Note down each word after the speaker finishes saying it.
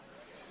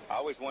I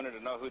always wanted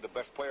to know who the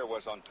best player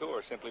was on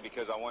tour, simply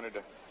because I wanted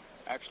to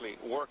actually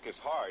work as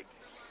hard.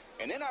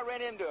 And then I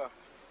ran into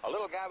a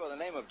little guy by the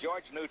name of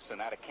George Knudsen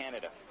out of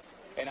Canada.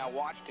 And I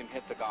watched him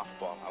hit the golf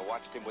ball. I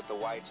watched him with the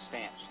wide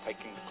stance,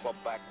 taking the club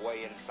back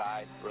way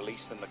inside,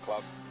 releasing the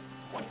club.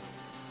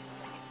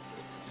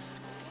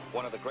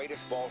 One of the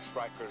greatest ball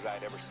strikers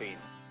I'd ever seen.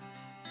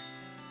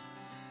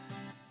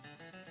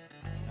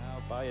 Now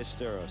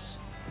Ballesteros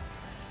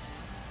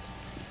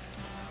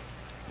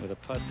with a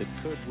putt that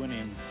could win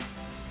him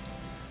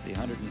the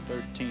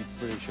 113th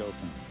British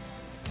Open.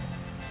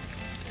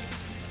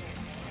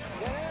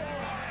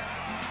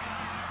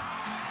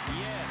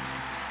 Yes.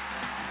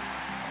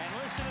 And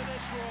listen to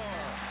this roar.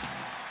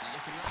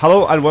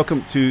 Hello and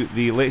welcome to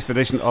the latest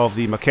edition of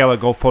the Mackellar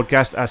Golf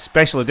Podcast, a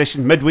special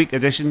edition, midweek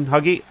edition.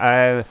 Huggy,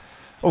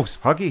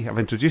 Huggy, I've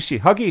introduced you.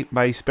 Huggy,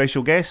 my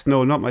special guest.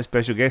 No, not my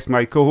special guest,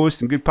 my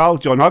co-host and good pal,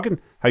 John Huggan.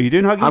 How you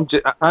doing,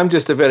 Huggy? I'm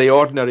just a very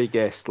ordinary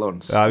guest,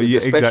 Lawrence. The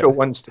special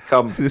ones to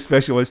come. The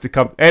special ones to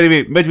come.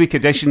 Anyway, midweek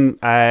edition.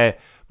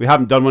 We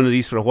haven't done one of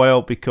these for a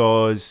while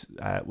because,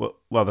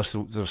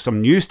 there's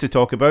some news to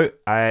talk about.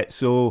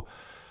 So,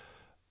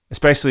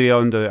 especially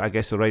on the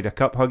Ryder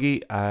Cup,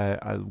 Huggy.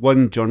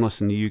 One journalist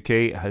in the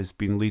UK has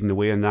been leading the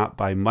way in that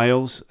by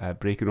miles,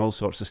 breaking all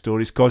sorts of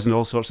stories, causing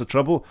all sorts of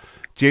trouble.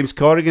 James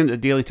Corrigan at the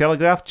Daily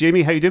Telegraph.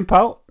 Jamie, how you doing,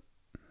 pal?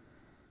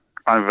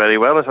 I'm very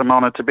well. I'm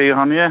honoured to be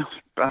on here.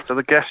 After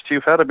the guests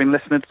you've had, I've been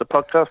listening to the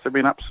podcast. They've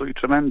been absolutely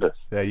tremendous.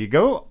 There you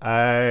go.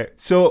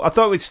 So I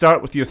thought we'd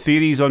start with your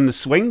theories on the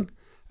swing,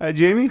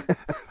 Jamie.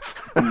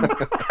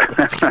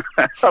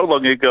 How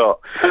long you got?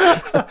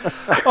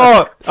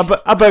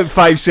 About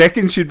 5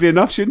 seconds should be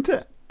enough, shouldn't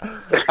it?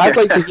 I'd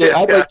like to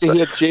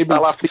hear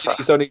Jamie's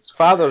theories on his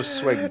father's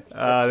swing.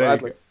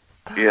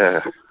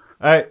 Yeah.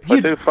 If I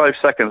do 5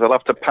 seconds, I'll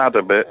have to pad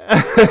a bit.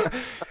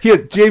 Here,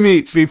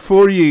 Jamie,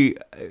 before you,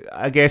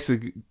 I guess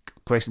the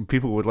question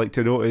people would like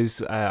to know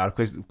is, or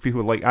question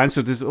people would like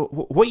answered is,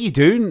 what are you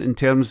doing in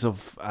terms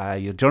of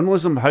your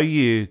journalism?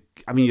 You're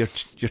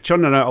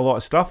churning out a lot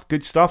of stuff,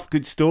 good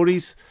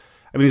stories.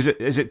 I mean,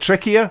 is it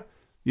trickier?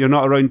 You're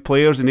not around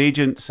players and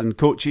agents and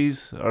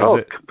coaches, or is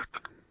it?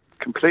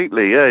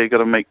 Completely, yeah. You got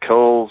to make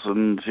calls,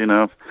 and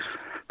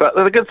But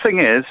the good thing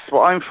is,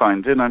 what I'm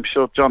finding, I'm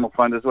sure John will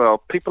find as well,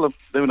 people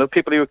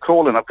who are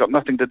calling, I've got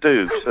nothing to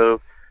do, so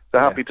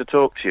they're happy to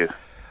talk to you.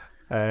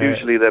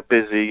 Usually they're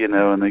busy,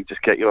 and they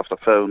just get you off the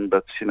phone,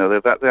 but,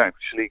 they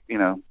actually,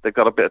 they've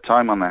got a bit of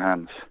time on their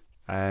hands.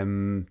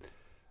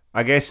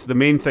 I guess the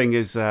main thing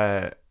is,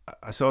 I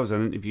saw there was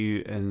an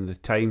interview in the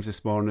Times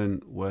this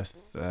morning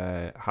with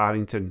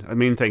Harrington. The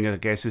main thing, I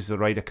guess, is the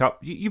Ryder Cup.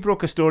 You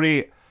broke a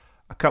story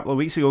a couple of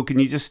weeks ago. Can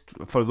you just,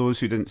 for those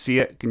who didn't see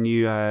it,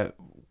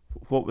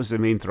 what was the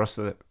main thrust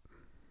of it?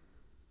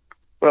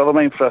 Well, the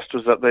main thrust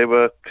was that they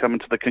were coming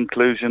to the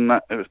conclusion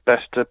that it was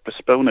best to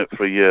postpone it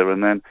for a year,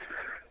 and then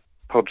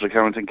Padraig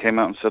Harrington came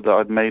out and said that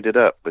I'd made it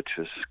up, which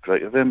was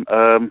great of him.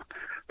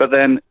 But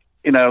then,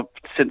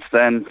 since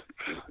then,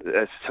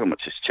 so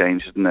much has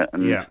changed, isn't it?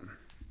 And, yeah.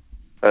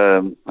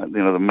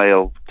 The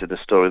Mail did a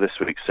story this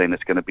week saying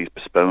it's going to be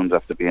postponed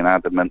after being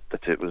adamant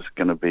that it was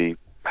going to be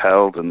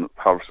held, and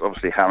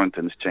obviously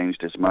Harrington's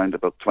changed his mind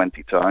about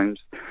 20 times,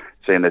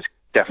 saying there's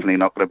definitely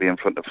not going to be in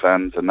front of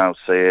fans, and now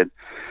saying,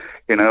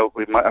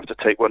 we might have to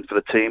take one for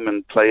the team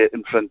and play it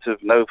in front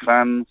of no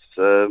fans.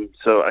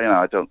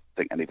 I don't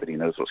think anybody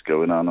knows what's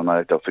going on, and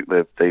I don't think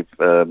they've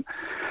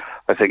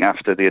I think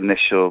after the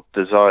initial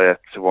desire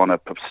to want to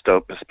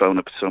postpone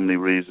it for so many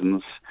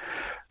reasons,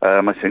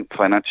 I think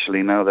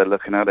financially now they're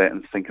looking at it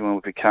and thinking, well,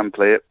 if we can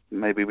play it,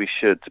 maybe we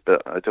should.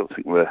 But I don't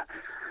think we're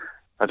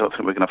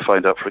going to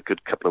find out for a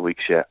good couple of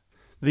weeks yet.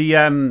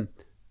 A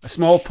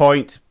small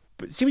point,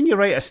 but see, when you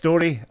write a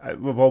story,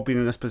 we've all been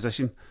in this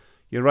position.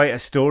 You write a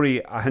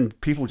story and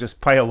people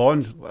just pile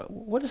on.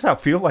 What does that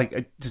feel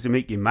like? Does it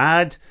make you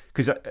mad?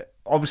 Because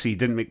obviously you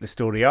didn't make the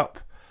story up.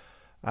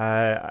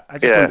 Yeah,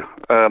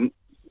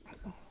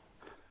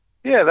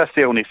 that's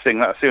the only thing.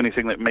 That's the only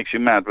thing that makes you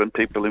mad, when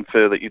people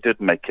infer that you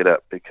did make it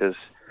up, because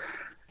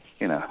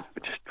we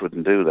just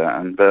wouldn't do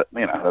that. But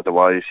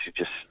otherwise you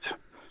just.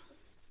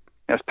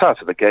 It's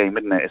part of the game,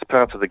 isn't it? It's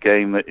part of the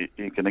game that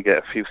you're going to get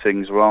a few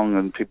things wrong,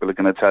 and people are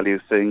going to tell you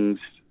things.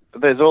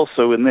 But there's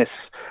also in this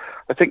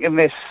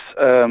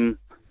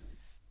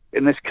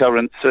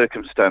current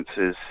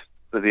circumstances,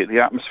 the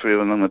atmosphere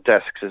on the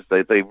desks is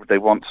they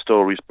want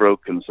stories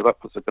broken, so that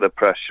puts a bit of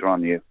pressure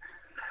on you.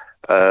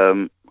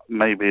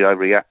 Maybe I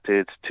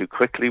reacted too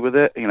quickly with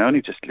it, and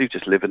you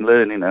just live and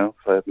learn.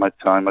 If I had my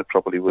time, I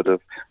probably would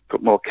have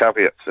put more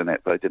caveats in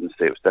it, but I didn't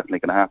say it was definitely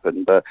going to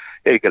happen. But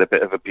yeah, you get a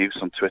bit of abuse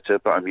on Twitter,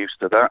 but I'm used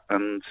to that,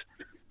 and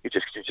you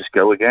just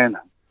go again.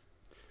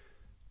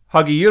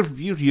 Huggy,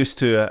 you're used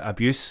to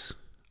abuse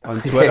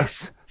on Twitter.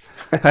 Yes.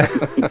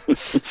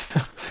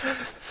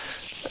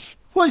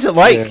 What is it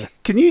like? Yeah.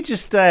 Can you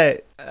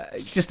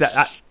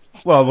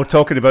well, we're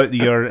talking about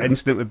your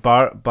incident with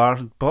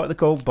what they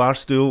call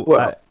Barstool.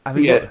 Well,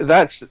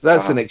 that's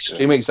an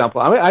extreme example.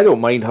 I mean, I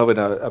don't mind having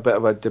a bit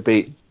of a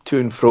debate to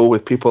and fro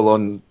with people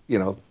on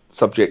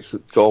subjects,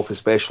 golf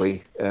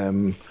especially,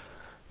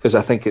 because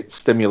I think it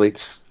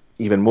stimulates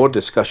even more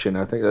discussion.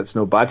 I think that's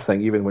no bad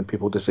thing, even when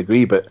people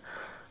disagree. But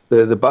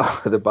the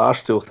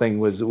Barstool thing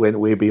went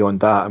way beyond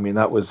that. I mean,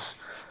 I was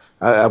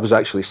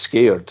actually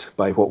scared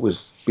by what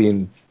was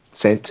being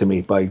sent to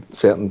me by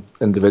certain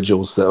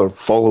individuals that are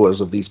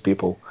followers of these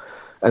people,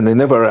 and they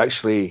never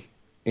actually,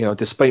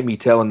 despite me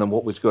telling them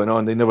what was going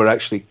on, they never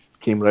actually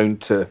came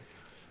round to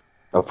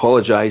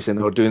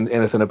apologising or doing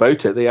anything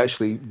about it. They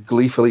actually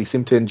gleefully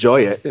seem to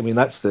enjoy it. I mean,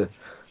 that's the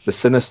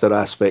sinister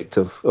aspect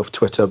of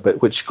Twitter,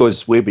 but which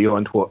goes way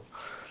beyond what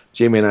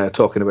Jamie and I are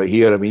talking about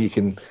here. I mean, you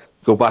can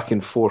go back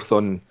and forth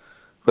on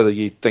whether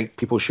you think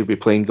people should be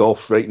playing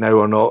golf right now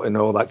or not and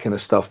all that kind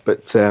of stuff,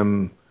 but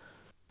the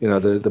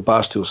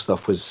Barstool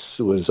stuff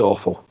was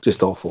awful,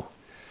 just awful.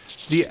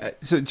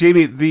 So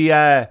Jamie,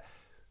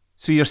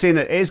 so you're saying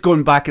it is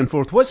going back and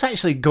forth. What's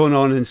actually going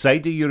on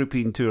inside the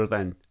European Tour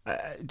then?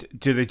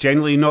 Do they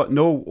generally not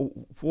know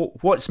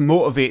what's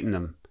motivating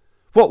them?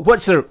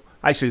 What's their...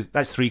 Actually,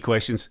 that's 3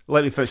 questions.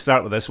 Let me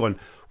start with this one.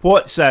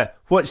 What's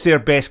their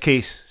best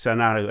case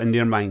scenario in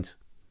their mind?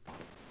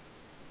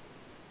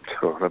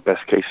 Sure, the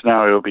best case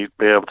scenario will be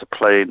able to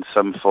play in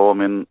some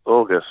form in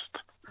August,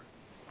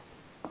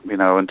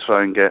 and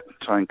try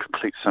and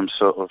complete some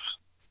sort of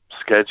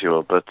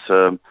schedule. But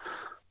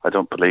I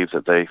don't believe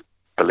that they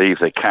believe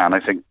they can. I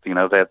think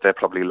they're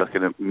probably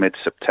looking at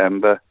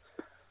mid-September.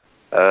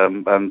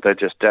 And they're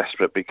just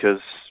desperate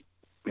because,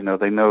 they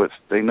know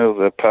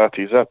the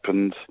party's up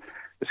and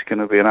it's going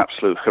to be an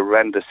absolute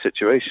horrendous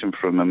situation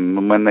for them.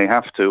 And when they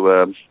have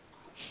to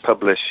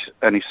publish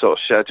any sort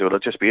of schedule, it'll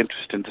just be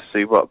interesting to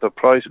see what the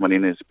prize money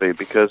is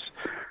because,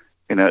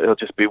 it'll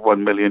just be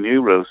 1 million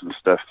euros and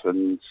stuff,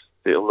 and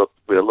it'll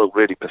look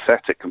really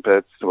pathetic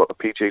compared to what the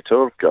PGA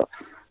Tour have got.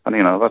 And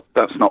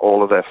that's not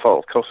all of their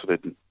fault. Of course it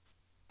isn't.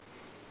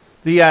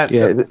 The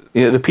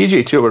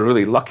PGA Tour were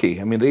really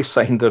lucky. I mean, they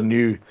signed their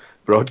new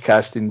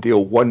broadcasting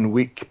deal 1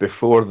 week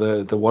before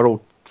the world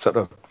sort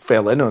of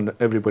fell in on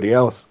everybody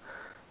else.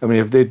 I mean,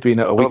 if they'd been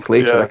a week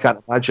later, I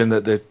can't imagine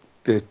that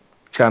the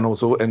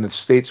channels in the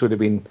States would have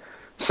been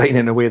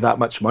signing away that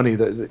much money.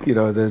 That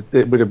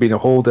it would have been a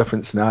whole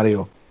different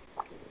scenario.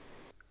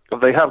 Well,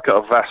 they have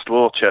got a vast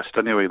war chest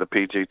anyway, the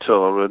PGA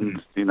Tour,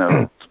 and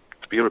the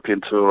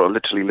European Tour are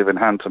literally living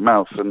hand to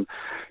mouth, and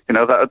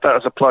that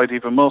has applied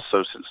even more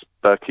so since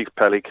Keith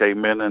Pelley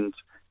came in, and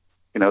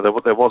there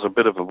was a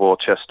bit of a war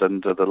chest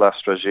under the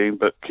last regime,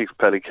 but Keith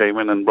Pelley came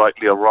in, and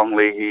rightly or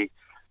wrongly, he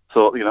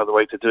thought the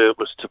way to do it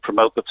was to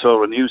promote the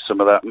tour and use some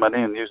of that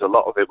money and use a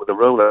lot of it with the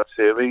rollout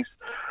series.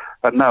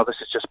 And now this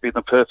has just been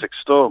the perfect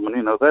storm,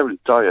 and they're in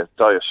dire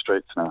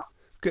straits now.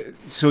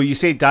 So you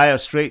say dire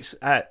straits.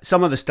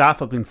 Some of the staff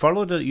have been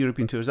furloughed at the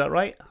European Tour. Is that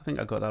right? I think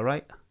I got that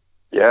right.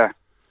 Yeah.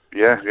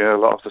 A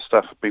lot of the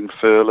staff have been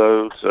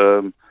furloughed.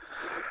 So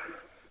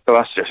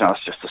that's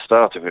just the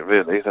start of it,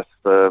 really. That's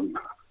the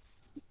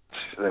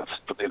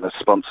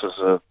sponsors.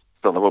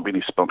 There won't be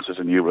any sponsors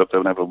in Europe.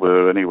 There never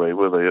were anyway,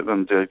 were they?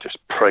 And they're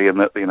just praying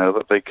that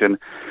that they can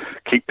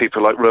keep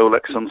people like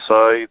Rolex on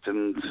side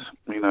and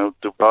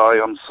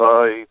Dubai on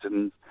side,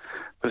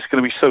 but it's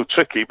going to be so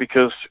tricky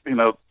because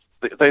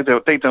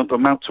they don't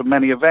amount to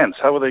many events.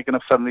 How are they going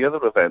to fund the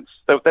other events?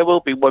 There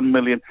will be 1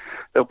 million.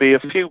 There'll be a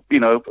few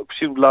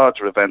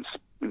larger events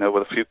with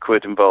a few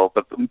quid involved,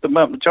 but the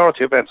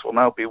majority of events will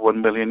now be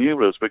 1 million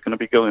euros. We're going to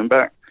be going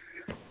back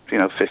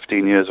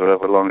 15 years or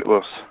however long it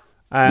was.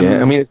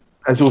 I mean,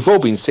 as we've all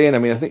been saying, I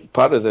mean, I think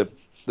part of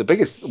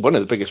one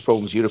of the biggest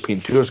problems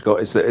European Tour's got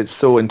is that it's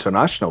so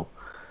international.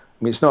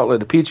 I mean, it's not like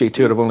the PGA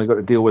Tour have only got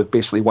to deal with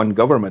basically one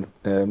government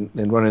in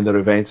running their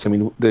events. I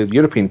mean, the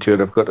European Tour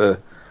have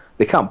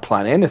they can't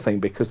plan anything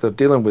because they're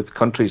dealing with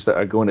countries that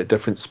are going at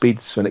different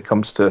speeds when it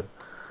comes to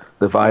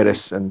the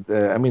virus, and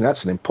I mean,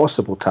 that's an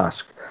impossible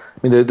task.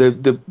 I mean,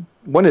 the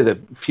one of the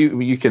few,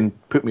 you can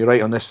put me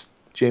right on this,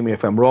 Jamie,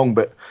 if I'm wrong,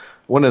 but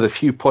one of the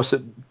few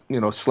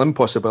slim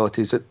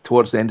possibilities that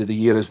towards the end of the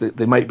year is that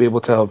they might be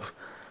able to have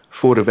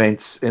 4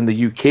 events in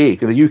the UK.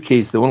 The UK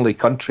is the only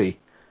country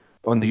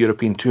on the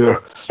European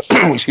Tour,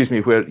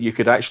 where you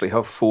could actually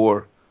have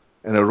 4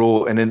 in a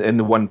row and in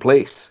the one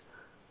place.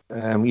 You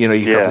have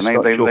the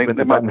Scottish Open,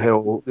 the Bun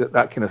Hill,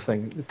 that kind of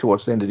thing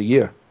towards the end of the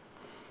year.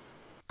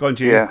 Go on,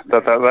 Jamie. Yeah,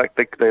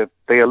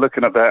 they are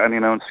looking at that,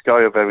 and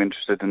Sky are very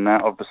interested in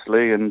that,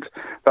 obviously, and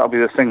that'll be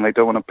the thing. They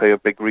don't want to pay a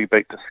big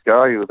rebate to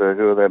Sky, who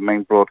are their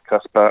main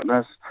broadcast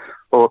partners,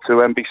 or to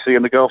NBC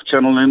and the Golf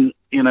Channel in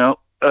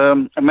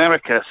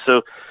America.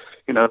 So,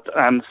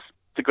 and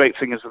the great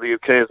thing is with the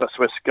UK is that's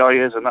where Sky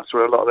is, and that's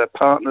where a lot of their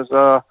partners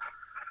are,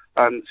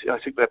 and I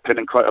think they're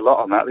pinning quite a lot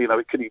on that. We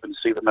could even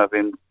see them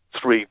having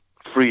 3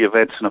 free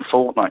events in a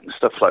fortnight and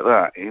stuff like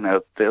that.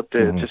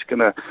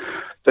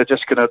 They're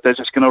just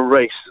gonna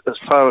race as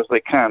far as they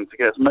can to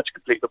get as much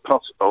complete as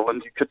possible.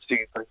 And you could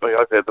see,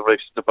 I've heard the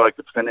race to Dubai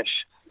could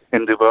finish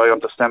in Dubai on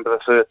December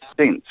the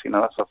 13th.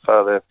 That's how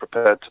far they're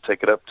prepared to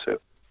take it up to.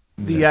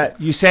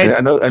 You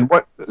said, and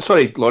what?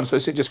 Sorry, Lawrence. I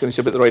was just going to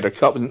say about the Ryder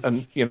Cup,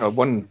 and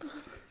one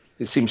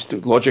it seems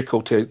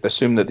logical to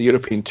assume that the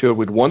European Tour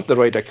would want the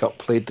Ryder Cup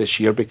played this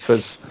year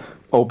because,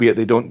 albeit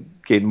they don't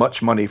gain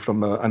much money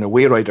from an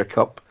away Ryder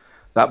Cup,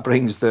 that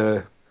brings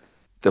the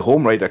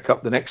home Ryder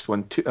Cup, the next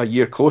one, a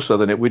year closer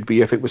than it would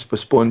be if it was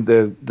postponed.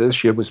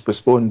 This year was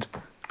postponed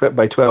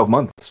by 12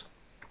 months.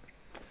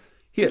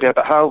 Yeah,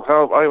 but how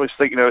I always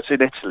think, it's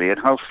in Italy, and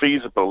how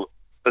feasible.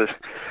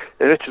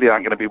 Italy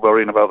aren't going to be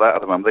worrying about that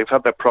at the moment. They've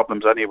had their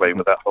problems anyway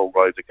with that whole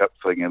Ryder Cup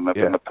thing in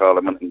the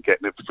Parliament and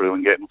getting it through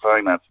and getting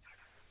finance.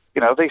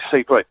 They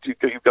say, right,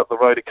 you've got the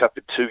Ryder Cup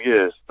in 2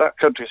 years. That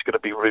country's going to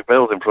be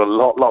rebuilding for a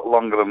lot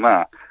longer than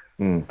that.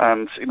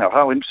 And,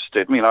 how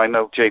interested. I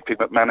know JP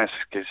McManus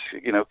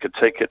could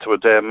take it to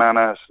Adair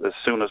Manor as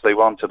soon as they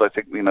wanted. I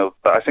think,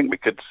 but I think we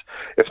could,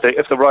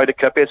 if the Ryder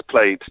Cup is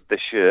played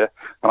this year,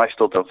 and I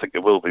still don't think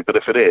it will be, but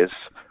if it is,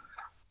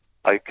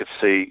 I could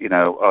see,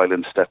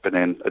 Ireland stepping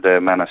in, Adair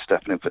Manor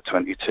stepping in for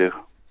 22.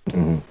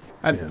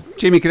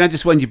 Jamie, can I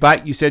just wind you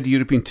back? You said the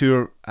European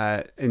Tour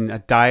in a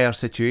dire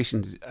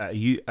situation.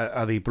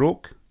 Are they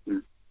broke?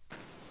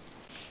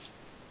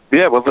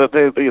 Yeah, well,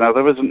 there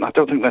isn't. I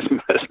don't think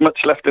there's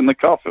much left in the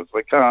coffers.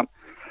 They can't,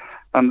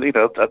 and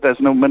there's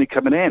no money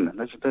coming in.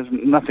 There's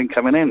nothing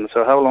coming in.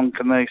 So how long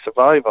can they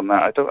survive on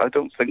that? I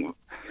don't think.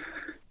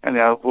 And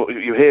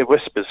you hear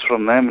whispers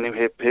from them, and you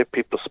hear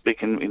people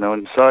speaking,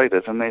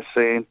 insiders, and they're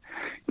saying,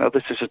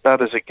 this is as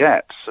bad as it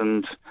gets.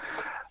 And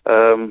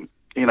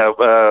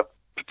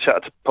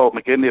chatted to Paul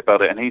McGinley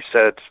about it, and he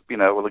said,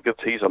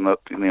 he's on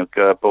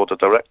the board of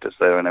directors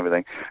there and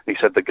everything. He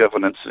said the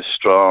governance is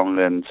strong,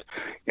 and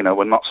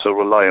we're not so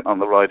reliant on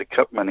the Ryder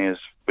Cup money as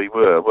we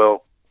were.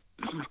 Well,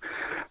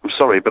 I'm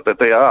sorry, but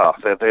they are.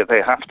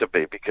 They have to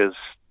be, because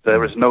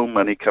there is no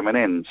money coming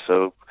in.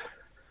 So,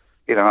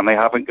 and they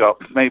haven't got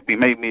maybe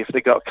if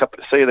they got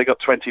say they got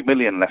 20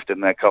 million left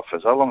in their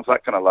coffers. How long is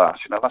that going to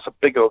last? That's a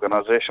big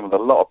organisation with a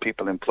lot of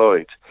people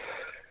employed.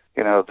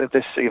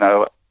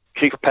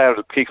 Keith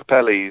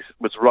Pelly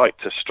was right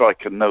to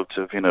strike a note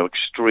of,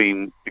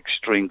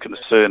 extreme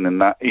concern in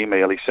that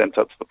email he sent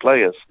out to the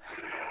players.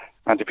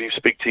 And if you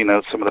speak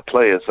to, some of the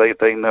players,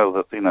 they know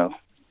that,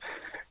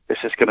 this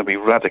is going to be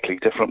radically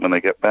different when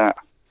they get back.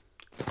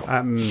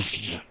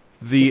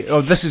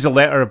 This is a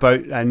letter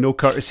about no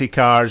courtesy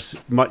cars,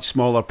 much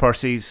smaller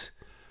purses.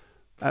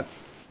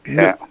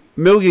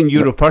 Million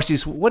euro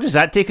purses. What does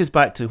that take us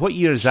back to? What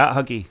year is that,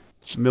 Huggy?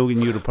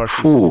 Million euro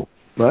purses. Ooh,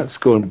 that's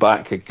going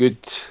back a good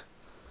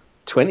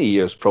 20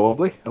 years,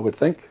 probably, I would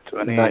think,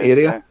 in that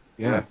area.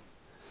 Yeah.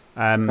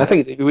 I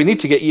think we need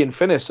to get Ian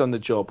Finnis on the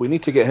job. We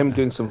need to get him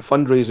doing some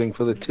fundraising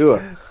for the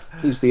tour.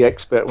 He's the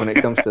expert when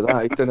it comes to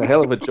that. He's done a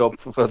hell of a job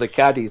for the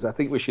caddies. I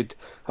think we should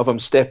have him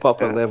step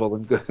up a level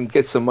and go and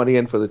get some money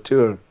in for the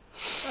tour.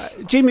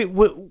 Jamie,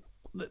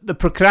 the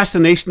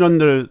procrastination on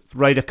the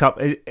Ryder Cup,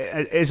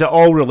 is it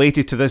all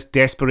related to this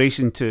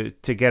desperation to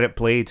get it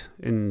played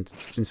in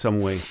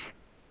some way?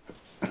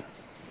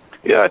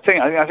 Yeah, I think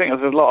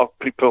there's a lot of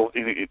people.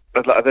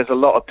 There's a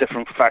lot of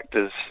different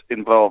factors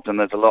involved, and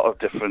there's a lot of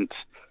different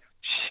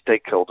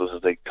stakeholders,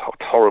 as they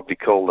horribly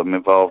call them,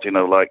 involved.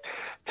 Like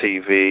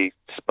TV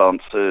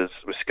sponsors,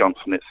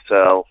 Wisconsin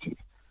itself.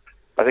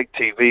 I think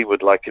TV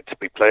would like it to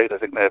be played. I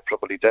think they're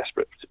probably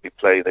desperate to be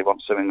played. They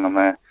want something on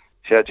their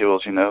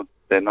schedules.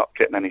 They're not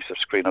getting any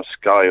subscription.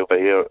 Sky over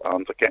here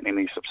aren't getting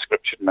any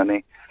subscription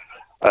money.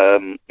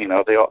 They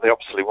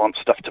obviously want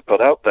stuff to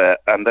put out there,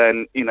 and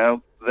then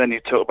Then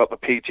you talk about the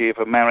PGA of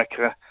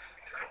America.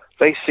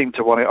 They seem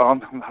to want it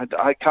on.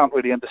 I can't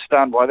really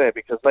understand why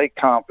because they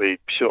can't be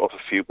short of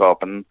a few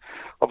bob, and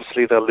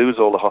obviously they'll lose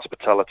all the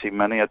hospitality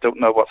money. I don't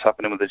know what's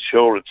happening with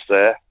insurance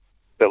there.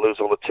 They'll lose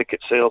all the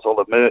ticket sales, all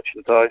the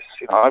merchandise.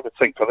 I would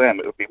think for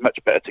them it would be much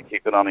better to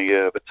keep it on a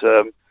year, but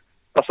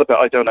that's the bit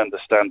I don't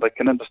understand. I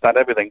can understand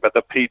everything, but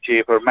the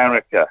PGA of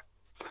America,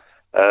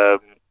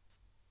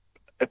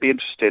 it'll be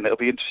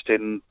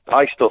interesting.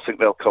 I still think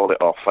they'll call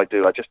it off. I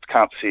do. I just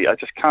can't see. I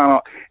just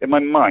cannot. In my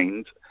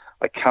mind,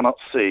 I cannot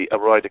see a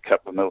Ryder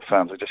Cup with no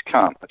fans. I just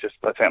can't.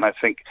 I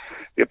think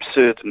the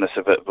absurdness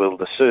of it the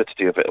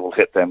absurdity of it will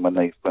hit them when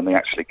they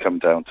actually come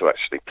down to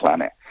actually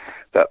plan it.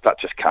 That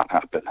just can't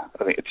happen.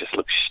 I think it just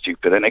looks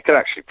stupid, and it could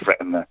actually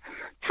threaten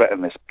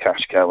this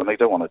cash cow, and they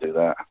don't want to do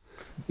that.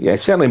 Yeah,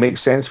 it certainly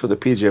makes sense for the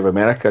PGA of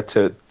America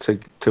to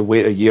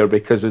wait a year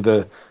because of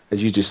the,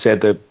 as you just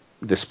said, the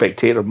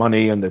spectator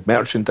money and the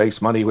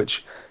merchandise money,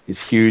 which is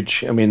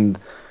huge. I mean,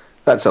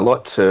 that's a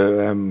lot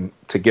to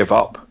give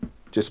up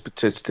just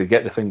to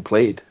get the thing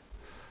played.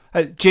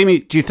 Jamie,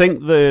 do you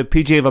think the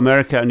PGA of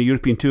America and the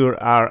European Tour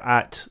are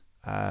at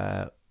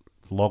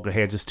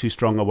loggerheads is too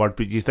strong a word,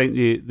 but do you think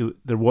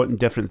they're wanting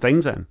different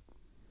things then?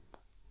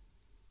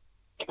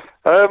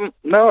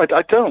 No,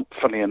 I don't.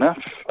 Funny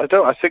enough, I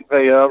don't. I think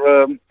they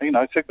are.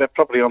 I think they're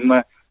probably on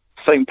the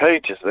same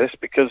page as this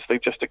because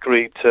they've just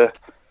agreed to.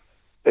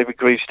 They've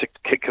agreed to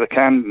kick the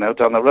can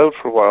down the road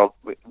for a while.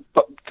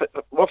 But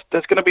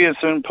there's going to be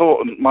some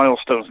important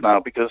milestones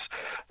now because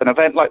an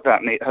event like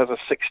that has a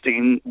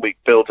 16-week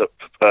build-up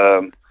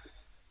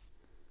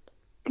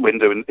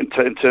window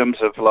in terms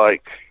of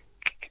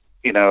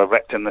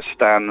erecting the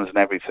stands and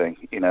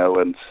everything,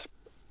 and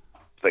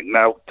thing.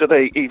 Now, do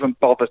they even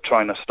bother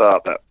trying to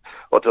start that?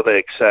 Or do they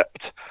accept,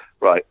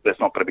 right, there's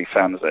not going to be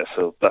fans there,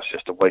 so that's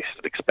just a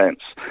wasted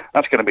expense?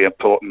 That's going to be an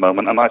important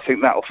moment, and I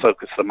think that will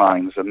focus the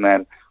minds, and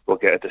then we'll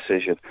get a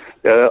decision.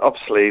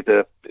 Obviously,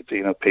 the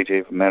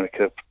PGA of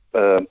America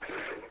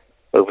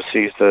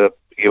oversees the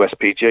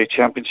USPGA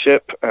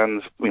Championship,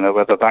 and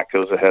whether that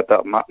goes ahead,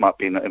 that might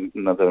be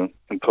another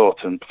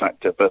important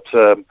factor. But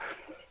I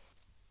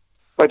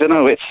don't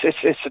know.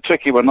 It's a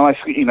tricky one.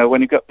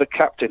 When you've got the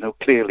captain who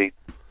clearly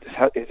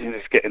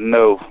is getting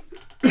no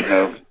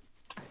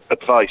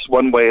advice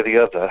one way or the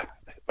other,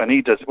 when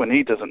he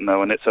doesn't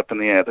know and it's up in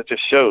the air, that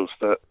just shows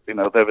that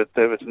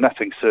there is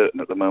nothing certain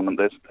at the moment.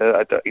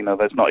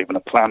 There's not even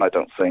a plan. I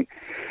don't think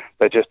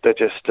it's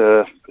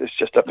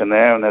just up in the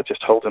air, and they're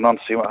just holding on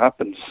to see what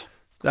happens.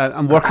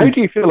 How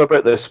do you feel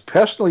about this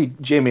personally,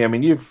 Jamie? I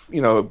mean,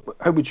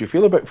 how would you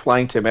feel about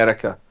flying to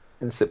America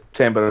in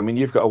September? I mean,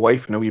 you've got a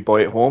wife and a wee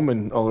boy at home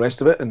and all the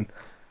rest of it, and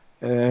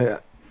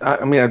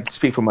I'd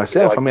speak for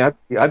myself. I mean,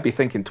 I'd be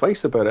thinking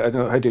twice about it. I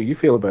don't know. How do you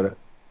feel about it?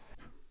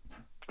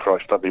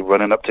 Christ, I'd be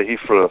running up to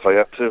Heathrow if I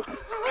had to.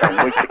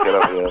 Can't wait to get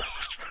out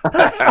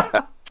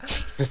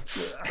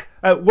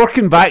here.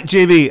 Working back,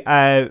 Jamie,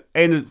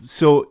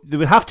 so they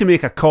would have to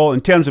make a call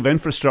in terms of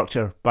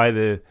infrastructure by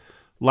the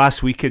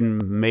last week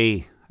in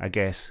May, I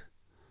guess.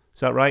 Is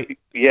that right?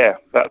 Yeah,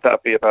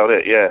 that'd be about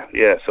it.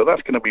 Yeah. So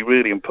that's going to be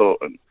really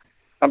important.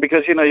 And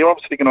because, you're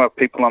obviously going to have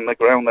people on the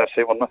ground there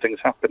saying, well,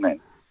 nothing's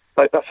happening.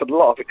 Like, that's a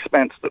lot of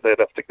expense that they'd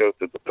have to go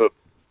to put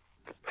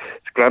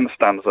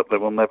grandstands up there.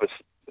 Will never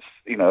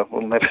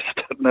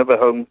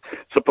home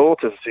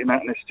supporters,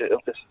 and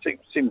it'll just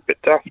seem a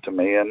bit daft to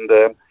me. And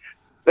there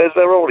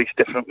are all these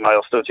different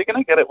milestones. You're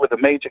going to get it with the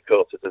major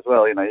courses as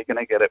well. You're going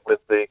to get it with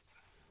the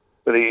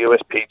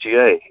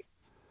USPGA.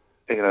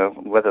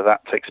 Whether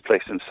that takes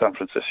place in San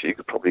Francisco, you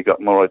could probably got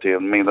more idea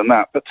than me than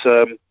that. But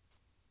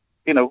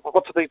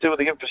what do they do with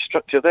the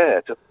infrastructure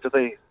there? Do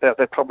they?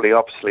 They probably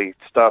obviously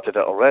started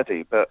it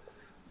already, but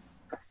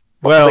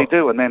what do they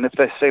do? And then if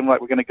they seem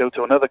like we're going to go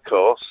to another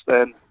course,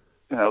 then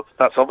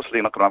that's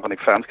obviously not going to have any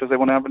fans because they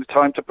won't have any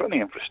time to put any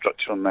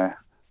infrastructure on there.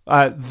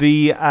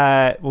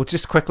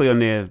 Just quickly on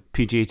the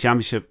PGA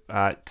Championship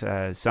at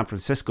San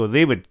Francisco,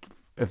 they would,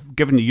 if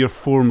given your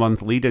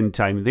 4-month lead-in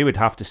time, they would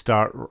have to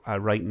start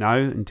right now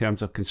in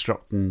terms of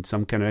constructing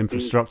some kind of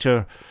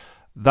infrastructure.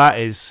 That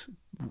is,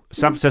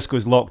 San Francisco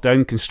is locked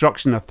down.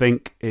 Construction, I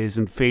think, is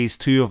in phase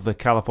 2 of the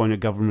California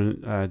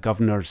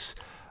governor's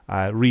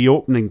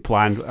reopening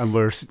plan, and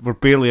we're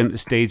barely into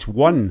stage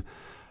 1.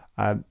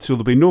 So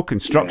there'll be no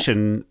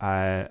construction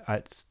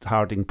at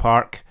Harding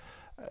Park.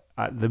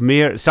 The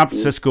mayor, San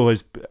Francisco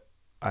has,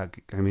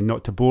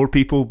 not to bore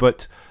people,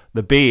 but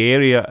the Bay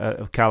Area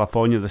of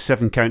California, the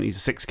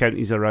 6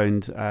 counties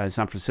around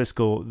San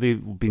Francisco,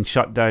 they've been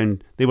shut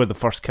down. They were the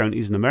first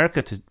counties in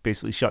America to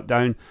basically shut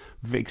down.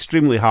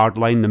 Extremely hard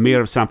line. The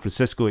mayor of San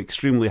Francisco,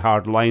 extremely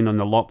hard line on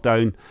the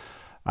lockdown.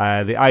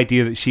 The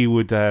idea that she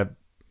would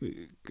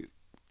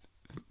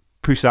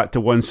push that to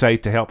one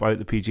side to help out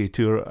the PGA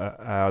Tour,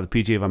 the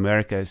PGA of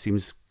America,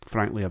 seems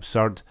frankly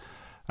absurd.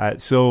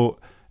 So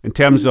in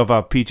terms of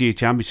a PGA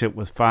Championship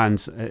with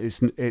fans,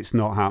 it's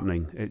not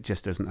happening. It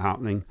just isn't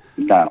happening.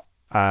 No.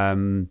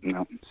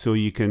 No. So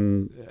you're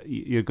going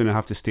to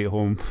have to stay at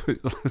home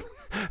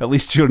at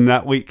least during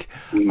that week.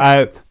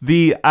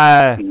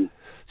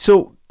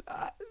 So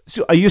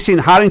are you saying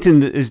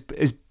Harrington is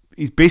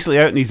he's basically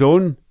out on his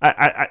own?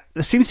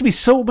 There seems to be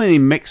so many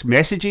mixed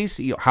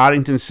messages.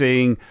 Harrington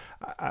saying,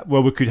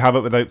 well, we could have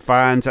it without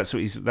fans.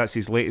 That's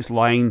his latest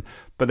line.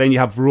 But then you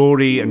have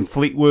Rory and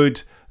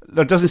Fleetwood.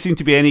 There doesn't seem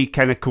to be any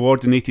kind of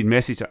coordinated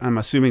message. I'm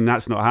assuming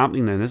that's not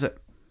happening then, is it?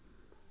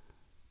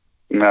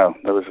 No,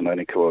 there isn't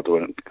any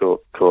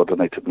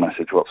coordinated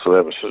message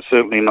whatsoever. So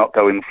certainly not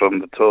going from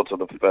the tour to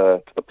the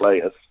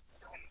players.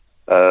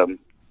 There's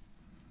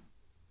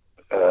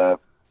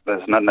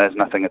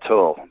nothing at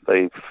all.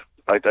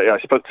 I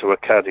spoke to a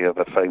caddy of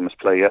a famous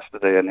player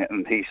yesterday,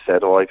 and he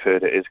said, "Oh, I've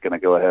heard it is going to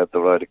go ahead,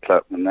 the Ryder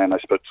Cup." And then I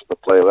spoke to the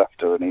player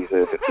after, and he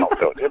said it's not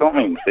going. You know what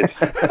I mean? It's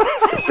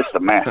just a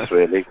mess,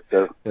 really.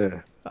 So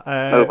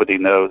nobody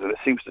knows, and it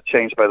seems to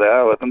change by the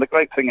hour. And the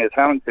great thing is,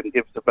 Harrington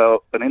gives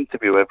about an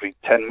interview every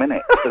 10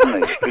 minutes,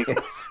 doesn't he?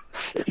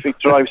 If he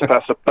drives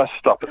past a bus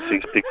stop and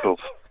sees people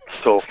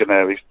talking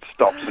there, he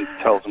stops and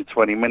tells them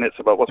 20 minutes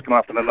about what's going to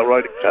happen in the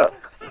Ryder Cup.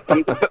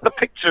 And the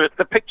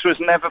picture has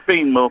never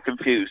been more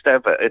confused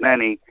ever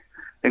in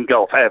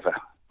golf ever,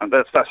 and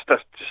that's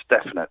just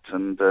definite.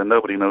 And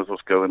nobody knows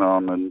what's going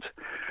on, and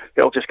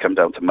it'll just come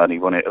down to money,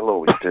 won't it? It'll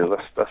always do.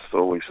 That's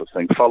always the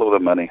thing. Follow the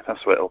money.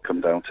 That's what it'll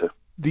come down to.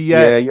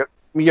 You're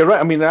right.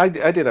 I mean, I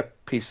did a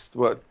piece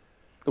a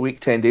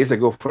week 10 days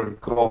ago for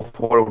Golf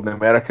World in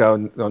America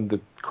on the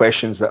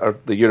questions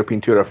that the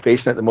European Tour are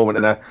facing at the moment,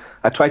 and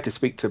I tried to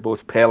speak to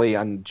both Pelly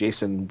and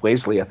Jason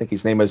Wesley, I think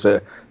his name is,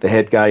 the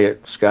head guy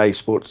at Sky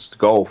Sports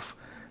Golf,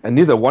 and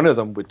neither one of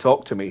them would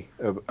talk to me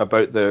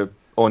about the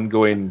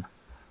ongoing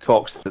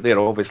talks that they're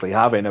obviously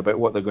having about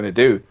what they're going to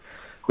do.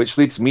 which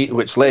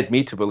led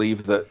me to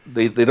believe that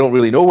they don't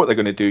really know what they're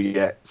going to do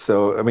yet.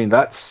 So I mean,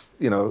 that's,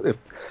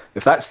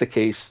 if that's the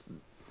case,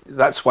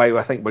 that's why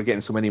I think we're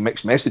getting so many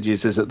mixed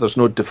messages, is that there's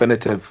no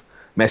definitive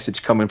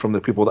message coming from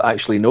the people that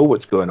actually know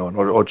what's going on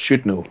or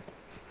should know.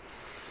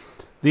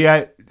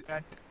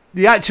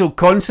 The actual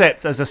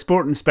concept as a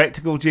sporting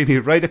spectacle, Jamie,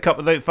 Ryder Cup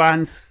without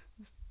fans,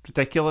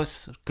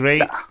 ridiculous,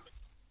 great.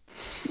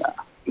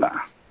 Nah.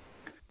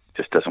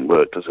 Just doesn't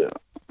work, does it,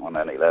 on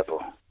any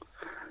level?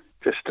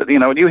 Just,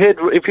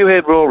 if you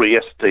heard Rory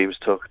yesterday, he was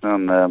talking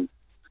on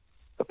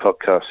a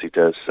podcast he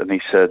does, and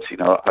he said,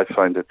 I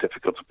find it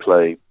difficult to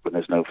play when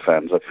there's no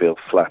fans. I feel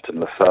flat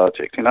and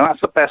lethargic.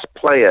 That's the best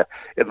player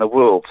in the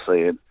world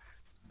saying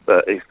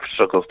that he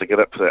struggles to get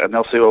up for it. And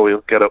they'll say, oh,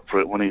 he'll get up for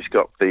it when he's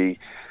got the,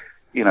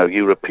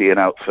 European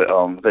outfit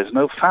on. There's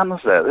no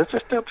fans there.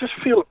 They'll just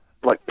feel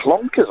like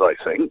plonkers,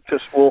 I think,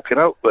 just walking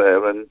out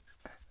there, and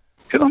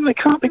they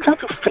can't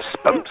do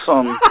fist bumps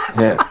on.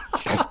 Yeah,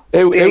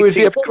 it would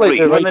be a bit like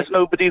when there's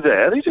nobody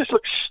there. They just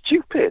look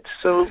stupid.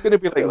 So it's going to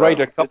be like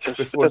Ryder Cups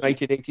before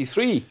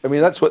 1983. I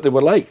mean, that's what they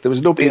were like. There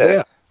was nobody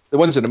there. The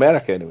ones in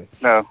America, anyway.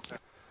 No.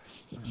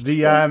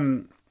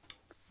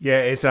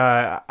 It's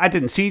I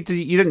didn't see.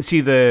 You didn't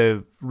see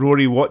the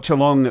Rory watch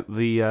along at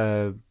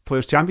the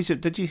Players Championship,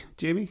 did you,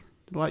 Jamie?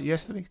 Like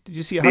yesterday, did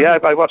you see it? Yeah,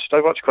 I watched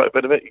quite a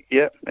bit of it.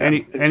 Yeah,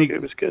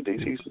 it was good.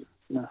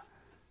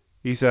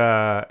 He's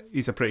a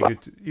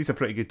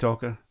pretty good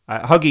talker.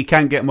 Huggy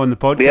can't get him on the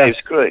podcast. Yeah,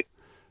 he's great.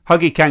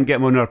 Huggy can't get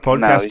him on our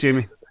podcast,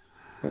 Jamie.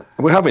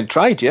 We haven't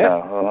tried yet.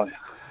 No,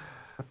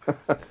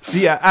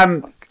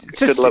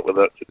 good luck with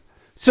that.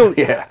 So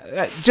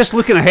just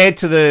looking ahead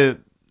to the,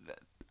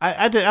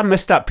 I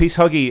missed that piece,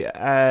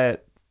 Huggy.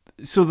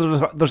 So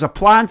there's a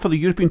plan for the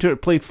European Tour to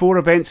play 4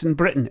 events in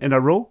Britain in a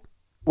row.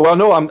 Well,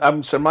 no,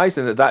 I'm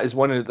surmising that's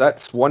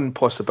one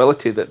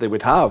possibility that they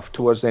would have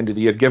towards the end of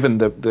the year, given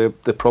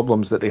the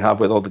problems that they have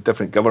with all the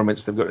different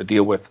governments they've got to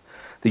deal with.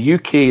 The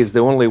UK is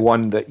the only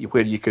one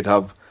where you could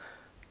have,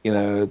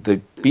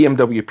 the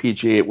BMW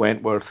PGA at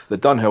Wentworth, the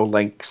Dunhill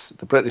Links,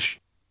 the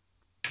British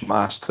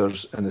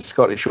Masters, and the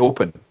Scottish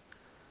Open,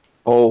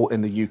 all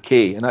in the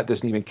UK, and that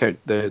doesn't even count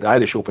the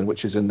Irish Open,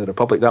 which is in the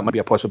Republic. That might be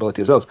a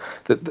possibility as well.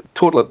 The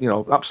total,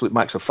 absolute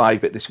max of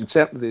 5. But this can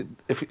certainly,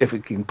 if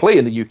it can play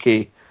in the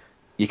UK.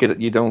 You'd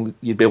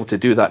be able to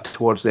do that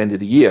towards the end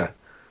of the year,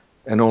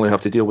 and only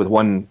have to deal with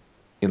one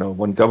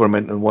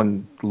government and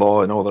one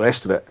law and all the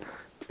rest of it.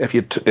 If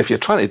you're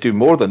trying to do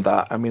more than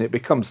that, I mean, it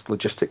becomes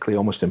logistically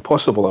almost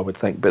impossible, I would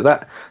think. But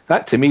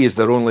that to me is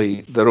their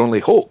only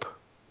hope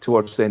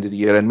towards the end of the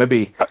year. And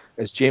maybe,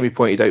 as Jamie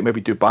pointed out,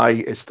 maybe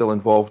Dubai is still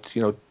involved.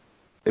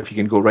 If you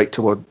can go right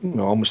toward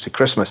almost to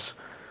Christmas,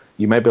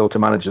 you may be able to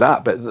manage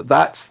that. But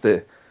that's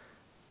the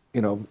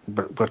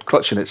we're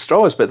clutching at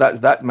straws, but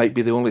that might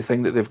be the only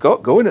thing that they've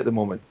got going at the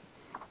moment.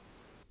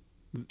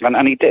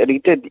 And he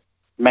did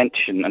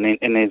mention, and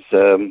in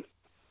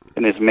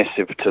his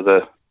missive to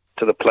the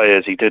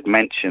players, he did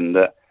mention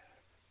that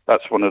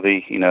that's one of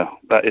the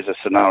that is a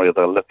scenario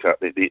they'll look at.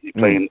 They're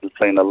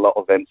playing a lot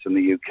of events in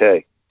the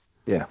UK.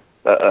 Yeah,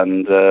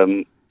 and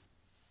that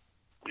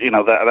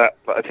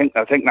I think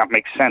that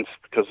makes sense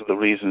because of the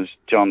reasons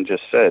John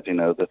just said.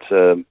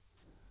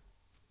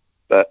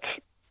 That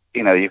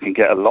you can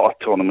get a lot of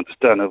tournaments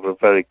done over a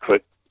very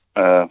quick,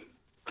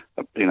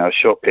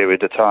 short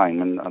period of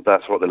time, and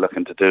that's what they're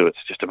looking to do.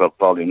 It's just about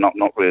volume,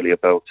 not really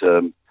about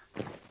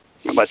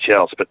much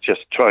else, but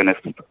just trying to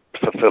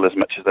fulfill as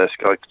much of their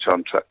Sky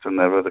contract and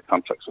their other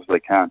contracts as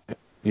they can.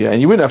 Yeah,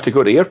 and you wouldn't have to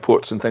go to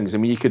airports and things. I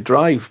mean, you could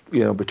drive,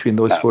 between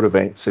those 4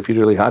 events if you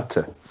really had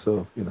to.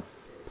 So,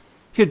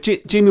 Here,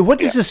 Jamie, what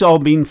does this all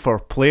mean for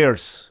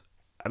players?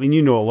 I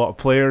mean, a lot of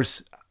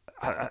players.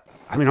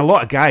 I mean, a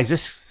lot of guys,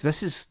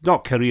 this is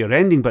not career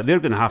ending, but they're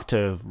going to have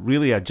to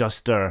really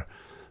adjust their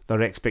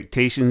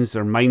expectations,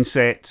 their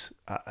mindset.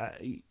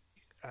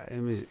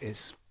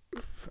 It's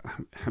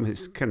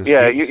kind of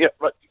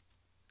but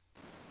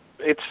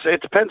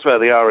it depends where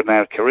they are in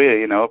their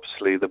career.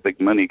 Obviously the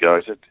big money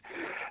guys,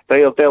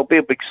 they'll be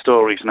big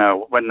stories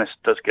now when this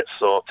does get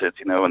sorted.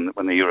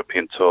 When the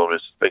European Tour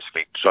is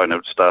basically trying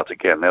to start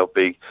again, there'll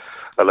be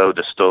a load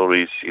of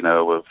stories.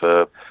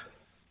 Of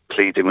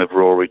pleading with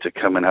Rory to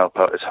come and help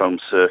out his home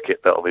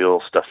circuit. That'll be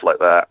all stuff like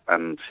that,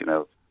 and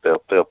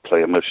they'll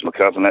play emotional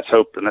cards. And let's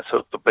hope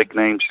the big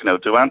names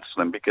do answer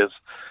them, because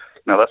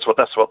that's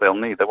what they'll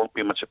need. There won't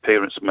be much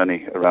appearance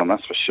money around,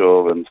 that's for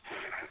sure, and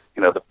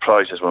the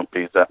prizes won't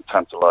be that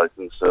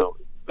tantalising. So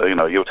you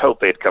would hope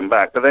they'd come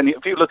back. But then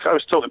if you look, I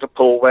was talking to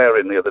Paul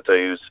Waring the other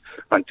day, who's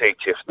ranked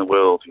 80th in the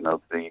world.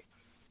 The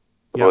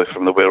boy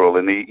from the Wirral,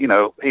 and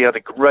he had a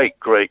great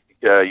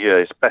year,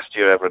 his best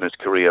year ever in his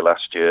career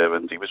last year,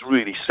 and he was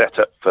really set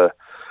up for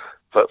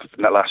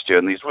last year,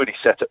 and he's really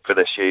set up for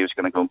this year. He was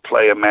going to go and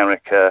play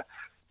America.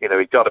 He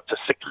got up to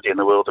 60 in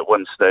the world at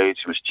one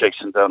stage. He was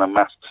chasing down a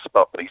master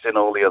spot, but he's in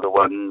all the other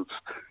ones.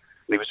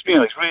 And he was,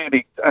 he's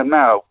really, and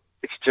now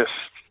it's just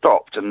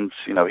stopped, and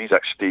he's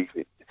actually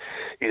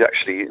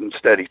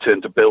instead he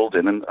turned to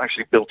building and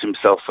actually built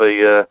himself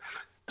a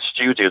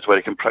studios where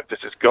he can practice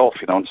his golf,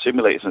 on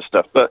simulators and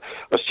stuff. But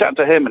I was chatting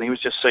to him, and he was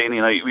just saying,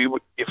 you're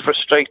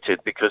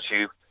frustrated because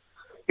you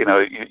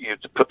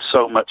put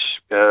so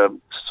much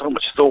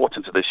thought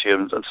into this year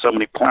and so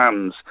many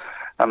plans,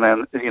 and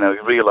then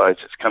you realise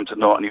it's come to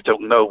naught, and you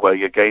don't know where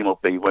your game will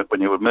be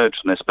when you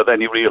emerge from this. But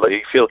then you realise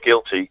you feel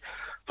guilty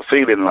for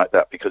feeling like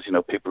that because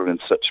people are in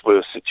such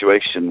worse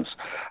situations,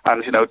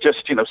 and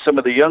some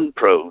of the young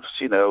pros,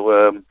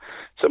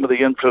 some of the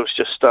young pros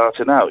just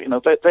starting out,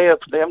 they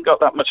haven't got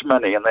that much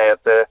money, and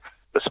the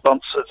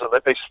sponsors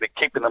they're basically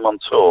keeping them on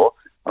tour.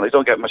 And they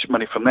don't get much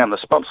money from them. The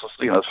sponsors,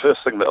 the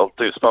first thing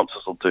that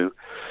sponsors will do,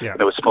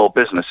 with small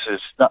businesses,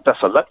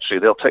 that's a luxury.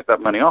 They'll take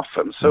that money off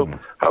them. So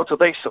how do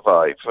they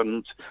survive?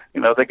 And,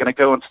 they're going to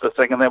go into the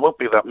thing and there won't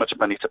be that much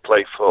money to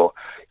play for.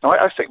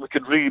 I think we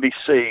could really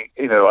see,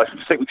 I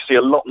think we could see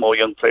a lot more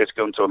young players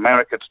going to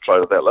America to try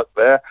their luck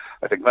there.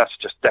 I think that's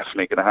just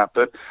definitely going to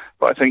happen.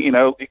 But I think, you're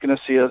going to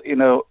see a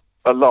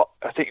lot.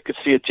 I think you could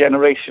see a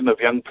generation of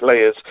young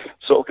players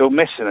sort of go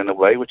missing in a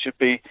way, which would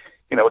be,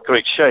 a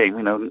great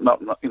shame, not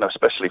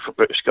especially for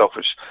British golf,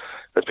 which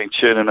has been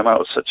churning them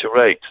out at such a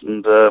rate.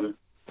 And,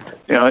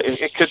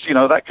 it could,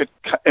 that could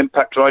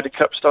impact Ryder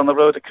Cups down the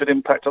road. It could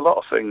impact a lot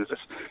of things.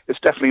 It's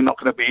definitely not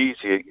going to be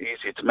easy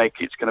to make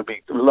it. It's going to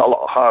be a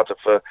lot harder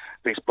for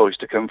these boys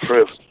to come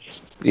through.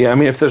 Yeah, I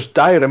mean, if there's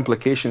dire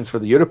implications for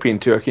the European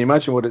Tour, can you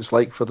imagine what it's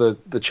like for the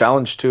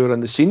Challenge Tour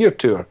and the Senior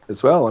Tour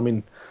as well? I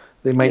mean,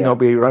 they might not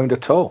be around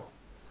at all.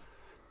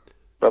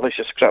 Well, they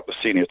should scrap the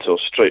Senior Tour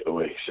straight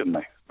away, shouldn't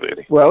they?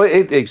 Really. Well,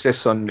 it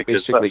exists on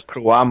basically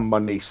Pro-Am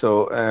money,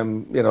 so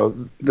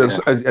there's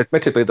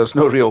admittedly there's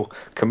no real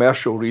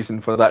commercial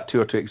reason for that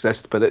tour to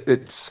exist, but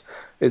it's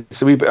a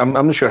wee bit. I'm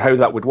not sure how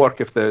that would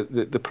work if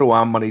the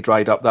Pro-Am money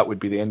dried up. That would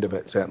be the end of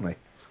it, certainly.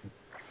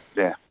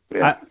 Yeah.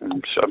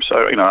 I'm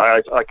sorry.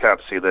 I can't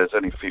see there's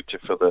any future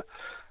for the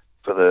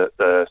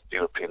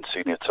European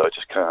Senior Tour. I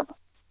just can't.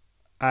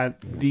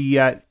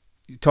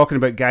 Talking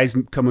about guys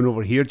coming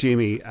over here,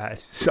 Jamie.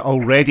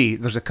 Already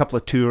there's a couple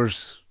of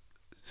tours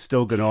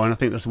still going on. I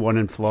think there's one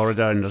in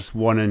Florida and there's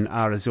one in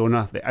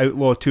Arizona, the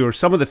Outlaw Tour.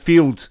 Some of the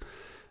fields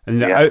in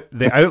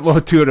the Outlaw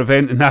Tour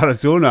event in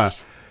Arizona,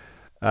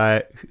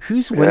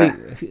 who's winning?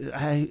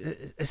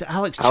 Is it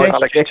Alex Cech?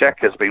 Alex Cech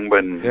has been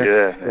winning.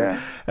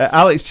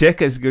 Alex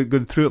Cech is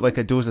going through it like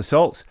a dose of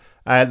salts.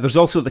 There's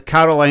also the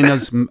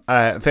Carolinas,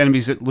 if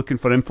anybody's looking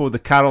for info, the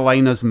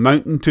Carolinas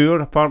Mountain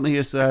Tour apparently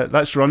is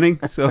that's running.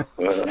 So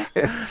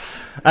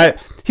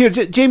here,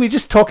 Jamie,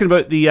 just talking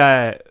about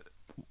the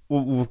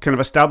we've kind of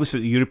established that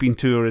the European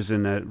Tour is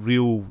in a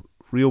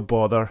real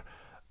bother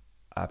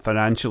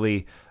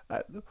financially.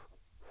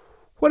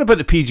 What about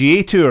the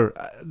PGA Tour?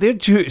 They're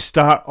due to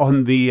start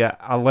on the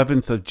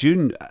 11th of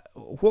June.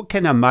 What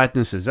kind of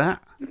madness is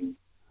that?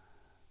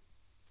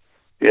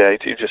 Yeah,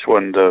 you just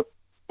wonder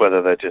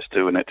whether they're just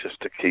doing it just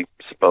to keep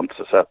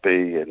sponsors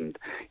happy. And,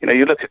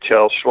 you look at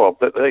Charles Schwab,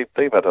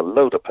 they've had a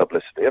load of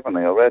publicity, haven't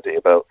they, already,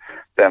 about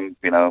them,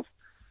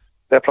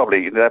 They're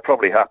probably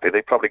happy.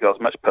 They probably got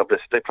as much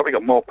publicity. They probably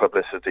got more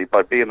publicity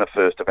by being the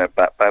first event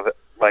back.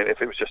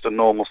 If it was just a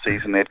normal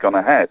season, they'd gone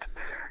ahead.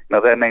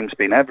 Their name's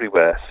been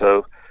everywhere,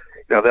 so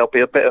there'll be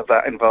a bit of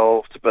that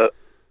involved. But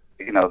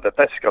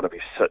that's got to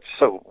be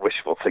so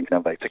wishful thinking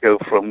of it to go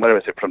from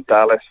from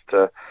Dallas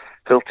to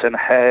Hilton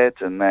Head,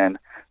 and then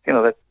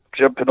they're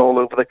jumping all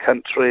over the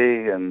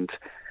country, and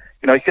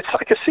I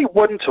could see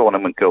one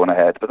tournament going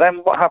ahead, but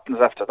then what happens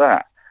after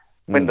that?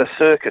 When the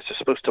circuits are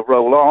supposed to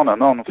roll on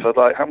and on for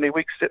how many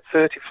weeks is it?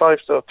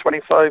 35 to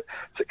 25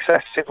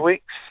 successive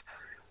weeks.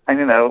 And,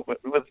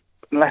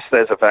 unless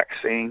there's a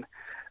vaccine,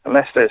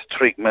 unless there's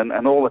treatment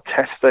and all the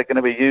tests they're going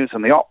to be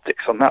using, the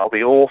optics on that will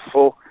be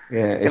awful.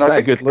 Yeah, it's not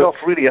a good look. Golf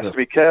really has to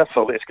be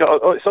careful. It's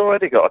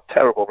already got a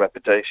terrible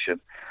reputation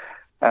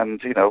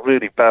and,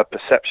 really bad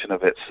perception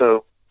of it.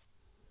 So,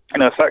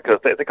 if that goes,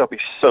 they've got to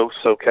be so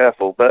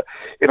careful. But,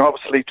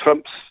 obviously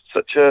Trump's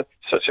such a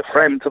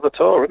friend to the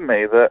tour, isn't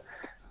he, that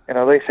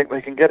they think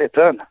they can get it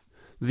done.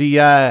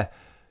 I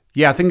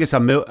think it's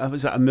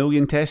was it a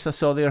million tests I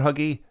saw there,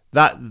 Huggy?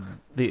 The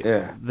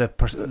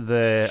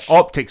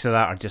optics of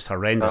that are just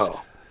horrendous.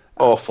 Oh,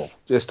 awful,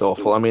 just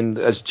awful. I mean,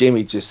 as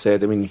Jamie just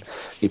said,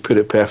 he put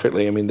it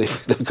perfectly. I mean,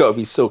 they've got to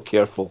be so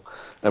careful.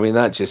 I mean,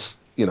 that just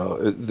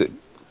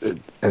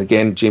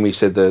again, Jamie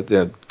said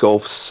the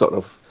golf's sort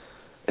of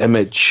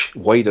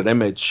wider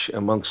image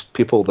amongst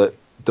people that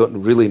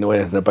don't really know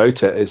anything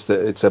about it is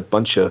that it's a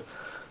bunch of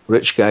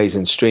rich guys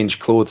in strange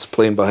clothes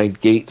playing behind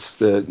gates,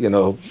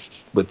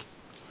 with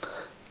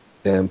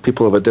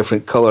people of a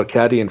different colour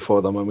caddying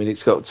for them. I mean,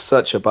 it's got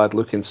such a bad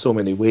look in so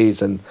many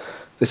ways, and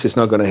this is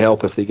not going to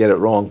help if they get it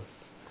wrong.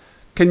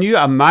 Can you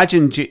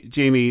imagine,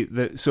 Jamie,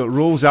 so it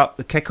rolls up,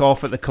 the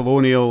kick-off at the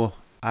Colonial,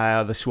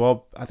 the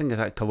Schwab, I think it's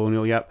at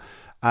Colonial, yep,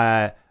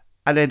 and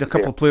then a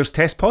couple of players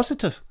test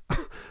positive.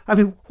 I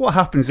mean, what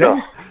happens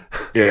then?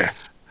 Yeah.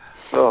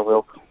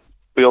 Well,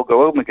 we all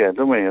go home again,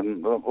 don't we?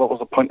 And what was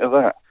the point of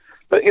that?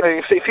 But,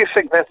 if you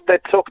think they're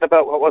talking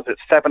about,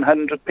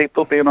 700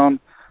 people being on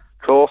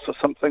course or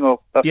something? Or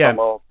that's not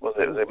more, was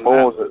it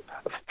more? Was it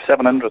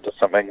 700 or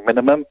something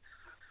minimum?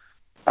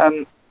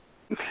 And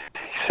you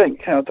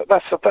think,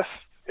 that's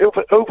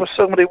over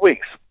so many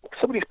weeks.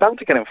 Somebody's bound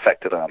to get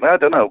infected, aren't they? I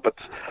don't know, but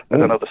I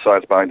don't know the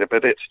science behind it.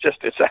 But it's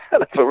a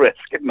hell of a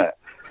risk, isn't it?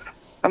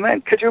 And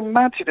then, could you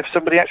imagine if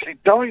somebody actually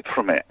died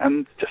from it,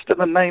 and just in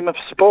the name of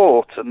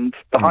sport and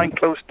behind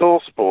closed door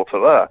sport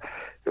or that?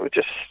 It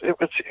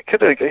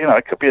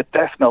could be a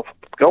death knell for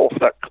golf.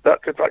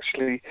 That could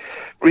actually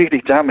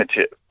really damage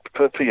it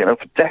for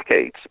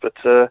decades. But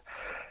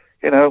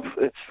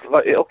it's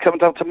like it'll come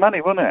down to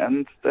money, won't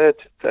it?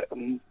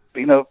 And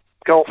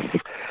golf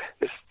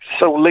is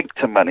so linked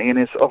to money, and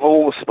is of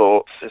all the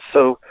sports is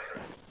so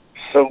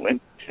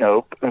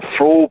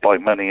enthralled by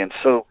money and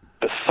so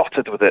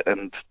besotted with it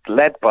and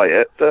led by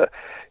it that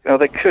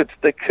they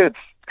could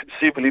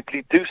conceivably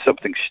do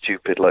something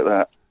stupid like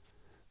that.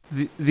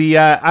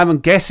 I'm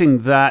guessing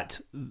that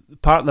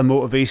part of the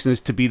motivation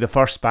is to be the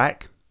first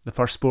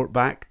sport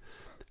back.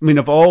 I mean,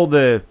 of all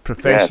the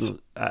professional,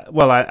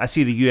 I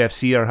see the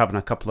UFC are having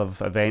a couple of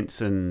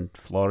events in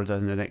Florida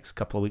in the next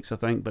couple of weeks, I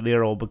think, but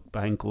they're all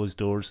behind closed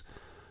doors.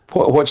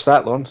 What's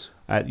that, Lawrence?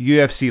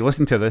 UFC.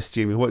 Listen to this,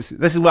 Jamie. This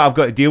is what I've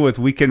got to deal with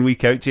week in,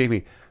 week out,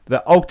 Jamie.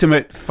 The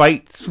Ultimate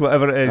Fights,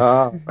 whatever it is.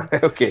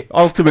 Okay.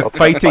 Ultimate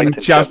Fighting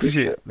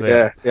Championship.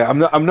 Yeah. I'm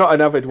not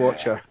an avid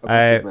watcher.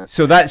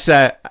 So that's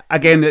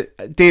again,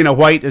 Dana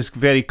White is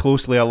very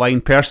closely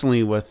aligned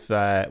personally with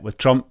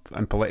Trump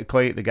and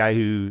politically, the guy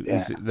who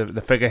is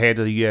the figurehead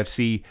of the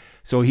UFC.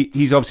 So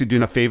he's obviously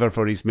doing a favour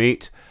for his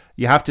mate.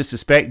 You have to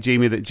suspect,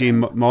 Jamie, that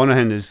Jane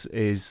Monahan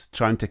is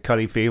trying to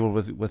curry favour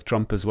with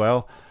Trump as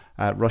well,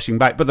 rushing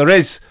back. But there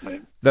is.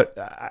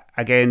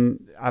 Again,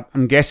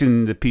 I'm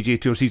guessing the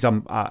PGA Tour sees a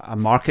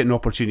marketing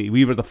opportunity.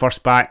 We were the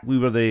first back. We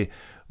were the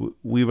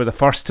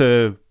first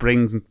to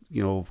bring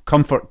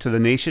comfort to the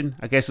nation.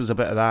 I guess there's a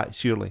bit of that,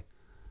 surely.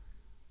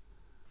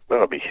 That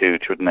would be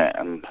huge, wouldn't it?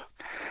 And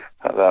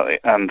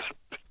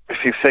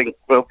if you think,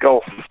 well,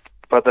 golf,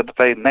 by the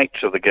very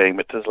nature of the game,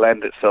 it does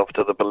lend itself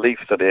to the belief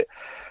that it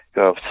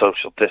of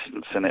social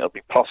distancing, it'll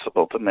be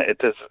possible, doesn't it? It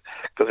does,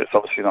 because it's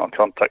obviously not a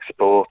contact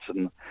sport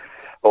and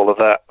all of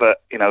that.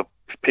 But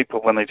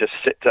people, when they just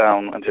sit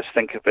down and just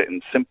think of it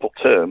in simple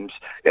terms,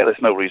 there's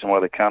no reason why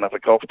they can't have a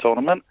golf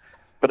tournament.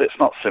 But it's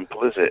not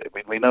simple, is it? I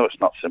mean, we know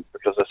it's not simple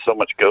because there's so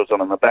much goes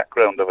on in the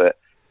background of it.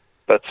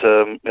 But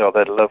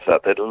they'd love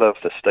that. They'd love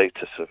the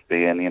status of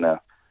being,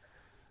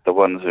 the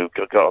ones who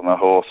got on the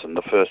horse and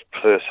the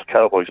first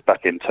cowboys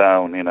back in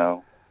town,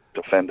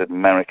 defended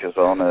America's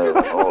honor.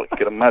 Or you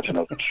can imagine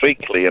how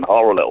treacly and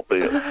horrible it'll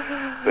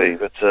be.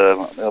 But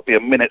there'll be a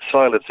minute's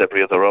silence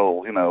every other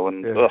hole,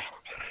 and. Yeah.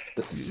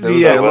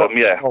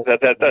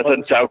 There's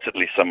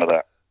undoubtedly some of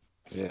that.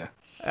 Yeah,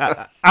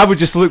 I would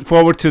just look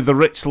forward to the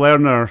Rich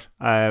Lerner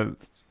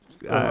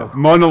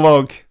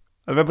monologue.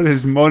 I remember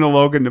his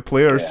monologue in the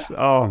players. Yeah.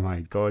 Oh my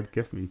God,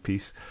 give me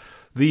peace.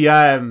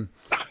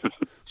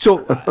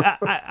 So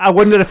I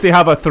wonder if they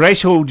have a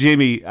threshold,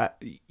 Jamie.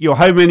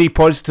 How many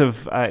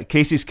positive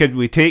cases could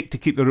we take to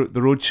keep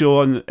the road show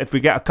on? If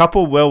we get a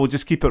couple, we'll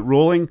just keep it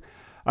rolling.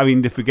 I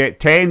mean, if we get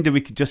 10, do we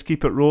just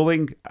keep it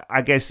rolling?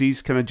 I guess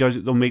these kind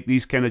of they'll make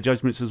these kind of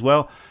judgments as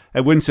well.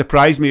 It wouldn't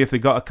surprise me if they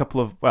got a couple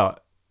of,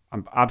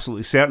 I'm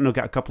absolutely certain they'll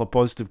get a couple of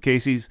positive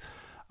cases.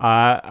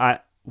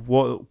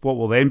 What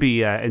will then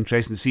be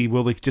interesting to see,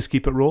 will they just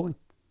keep it rolling?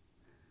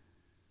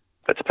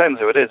 It depends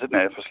who it is, isn't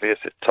it? Obviously, if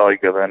it's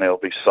Tiger, then it'll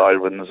be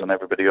sirens and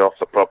everybody off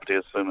the property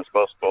as soon as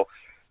possible.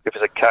 If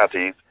it's a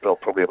caddy,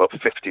 probably about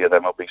 50 of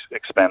them will be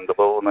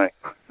expendable. And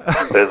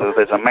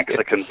there's a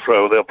Mexican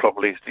pro. They'll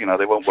probably, they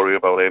won't worry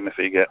about him if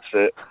he gets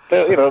it.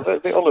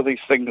 All of these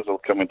things will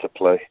come into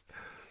play.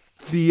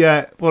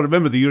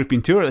 Remember the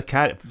European Tour?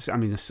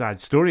 A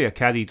sad story. A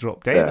caddy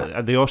dropped dead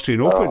at the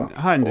Austrian Open,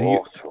 and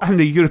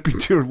the European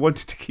Tour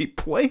wanted to keep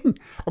playing.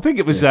 I think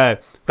it was. They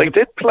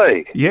did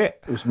play. Yeah.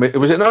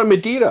 Was it not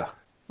Madeira?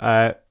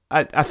 I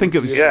think it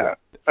was. Yeah,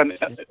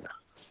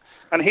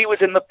 and he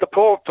was in the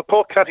poor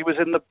caddy was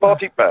in the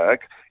body bag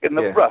in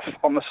the rough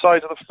on the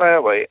side of the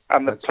fairway,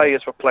 and the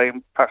players were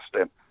playing past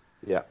him.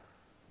 Yeah.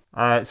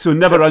 So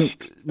never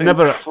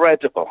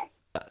incredible.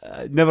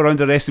 Never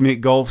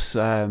underestimate golf's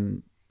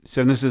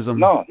cynicism.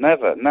 No,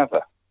 never.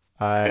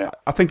 I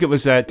think it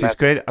was to his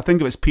credit. I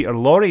think it was Peter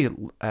Lorre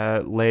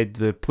led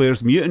the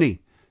players'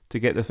 mutiny to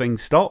get the thing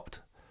stopped.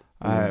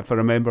 If I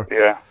remember.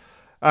 Yeah.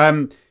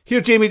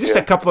 Here, Jamie, just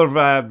a couple of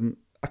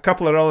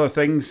other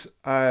things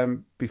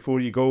before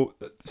you go.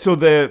 So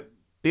the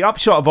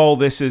upshot of all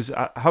this is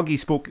Huggy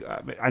spoke.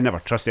 I never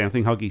trust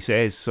anything Huggy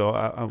says, so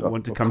I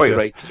want to come to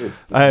right.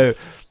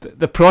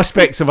 The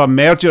prospects of a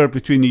merger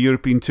between the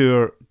European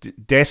Tour,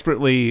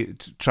 desperately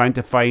trying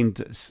to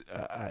find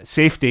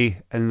safety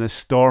in this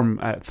storm,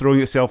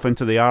 throwing itself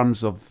into the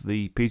arms of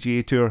the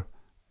PGA Tour.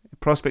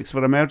 Prospects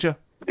for a merger?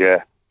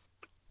 Yeah.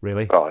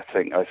 Really? Well, I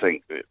think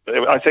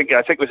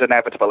it was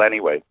inevitable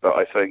anyway, but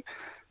I think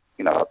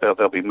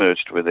they'll be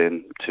merged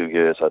within 2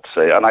 years, I'd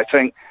say. And I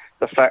think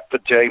the fact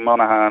that Jay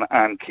Monahan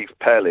and Keith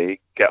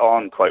Pelley get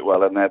on quite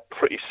well, and they're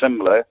pretty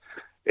similar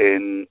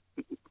in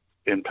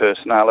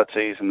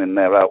personalities and in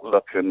their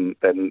outlook, and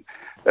then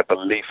their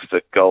belief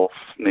that golf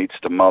needs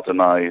to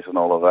modernise and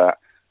all of that.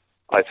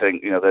 I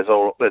think there's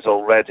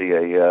already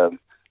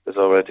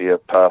a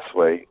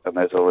pathway, and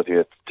there's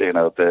already they're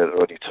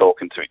already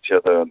talking to each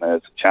other, and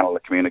there's a channel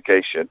of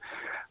communication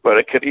where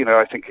it could,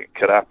 I think it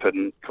could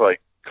happen quite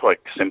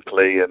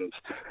simply, and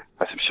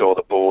I'm sure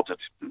the board had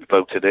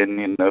voted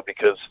in,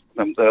 because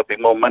there'll be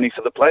more money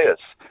for the players.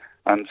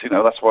 And,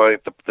 that's why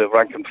the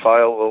rank and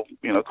file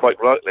will, quite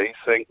rightly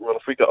think, well,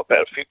 if we got a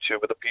better future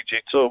with the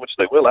PGA Tour, which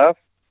they will have,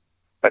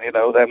 and,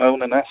 them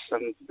owning us,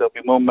 and there'll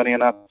be more money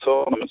in our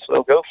tournaments,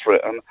 they'll go for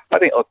it. And I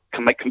think it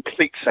can make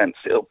complete sense.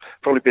 It'll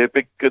probably be a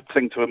big, good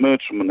thing to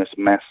emerge from this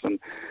mess, and,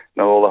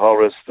 all the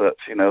horrors that,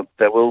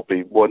 there will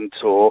be one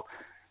tour,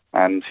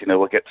 and,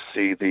 we'll get to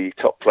see the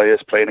top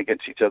players playing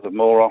against each other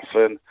more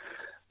often.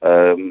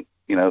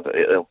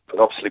 It'll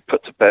obviously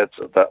put to bed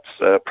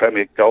that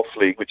Premier Golf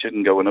League, which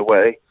isn't going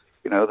away.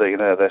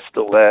 They're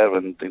still there,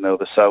 and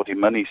the Saudi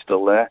money's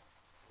still there,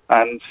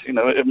 and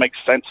it makes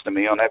sense to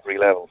me on every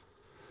level.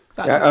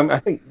 Yeah, I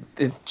think.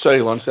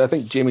 Sorry, Lawrence. I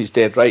think Jamie's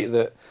dead right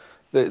that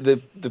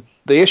the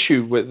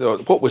issue with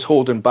what was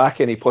holding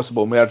back any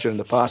possible merger in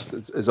the past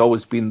has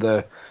always been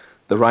the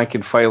rank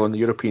and file on the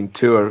European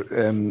Tour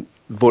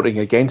voting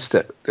against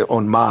it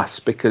en masse,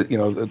 because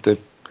the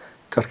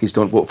turkeys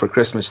don't vote for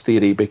Christmas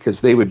theory,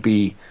 because they would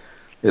be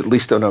at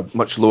least on a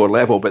much lower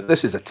level. But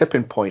this is a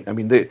tipping point. I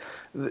mean,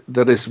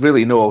 there is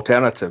really no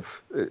alternative.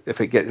 If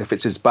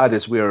it's as bad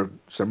as we're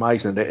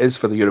surmising it is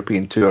for the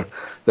European Tour,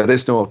 there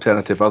is no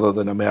alternative other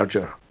than a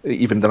merger.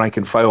 Even the rank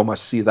and file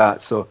must see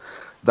that. So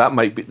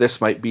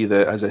this might be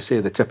as I say,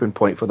 the tipping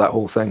point for that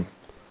whole thing.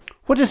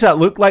 What does that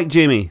look like,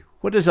 Jamie?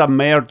 What does a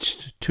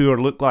merged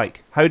tour look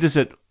like? How does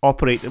it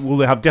operate? Will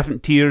they have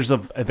different tiers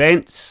of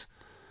events?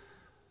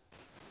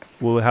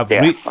 Will they have?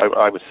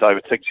 I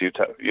would think you'd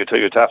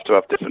have to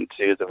have different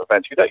tiers of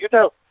events. You'd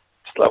still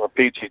have a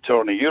PGA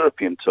Tour and a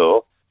European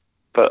Tour,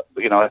 but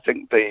I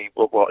think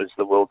what is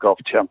the World Golf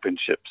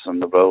Championships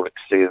and the Rolex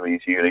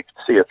Series, you could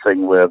see a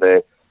thing where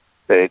they'd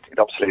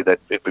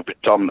be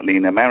predominantly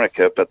in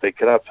America, but they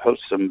could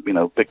host some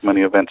big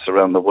money events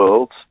around the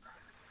world.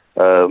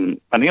 And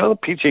the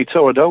PGA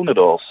Tour would own it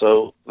all,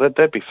 so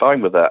they'd be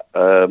fine with that.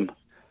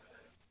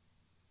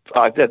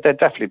 There'd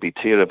definitely be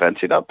tier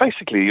events.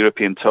 Basically, the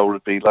European Tour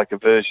would be like a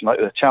version, like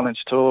the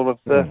Challenge Tour of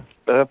the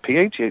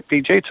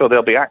PGA Tour.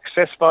 There'll be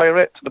access via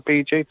it to the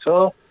PGA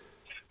Tour.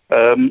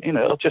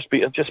 It'll just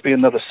be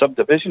another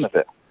subdivision of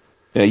it.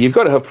 Yeah, you've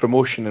got to have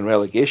promotion and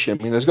relegation.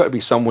 I mean, there's got to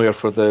be somewhere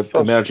for the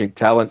emerging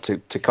talent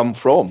to come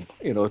from.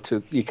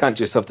 You can't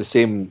just have the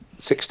same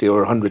 60 or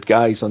 100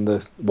 guys on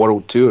the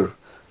World Tour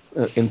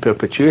in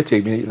perpetuity.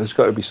 I mean, there's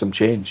got to be some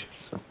change.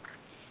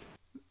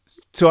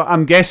 So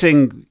I'm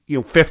guessing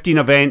 15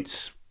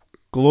 events,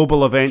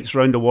 global events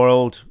around the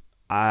world,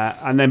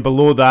 and then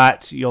below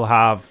that you'll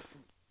have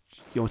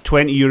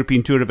 20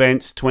 European Tour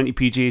events, 20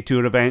 PGA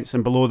Tour events,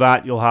 and below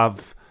that you'll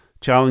have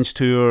Challenge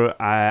Tour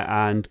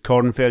and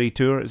Corn Ferry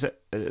Tour. Is it?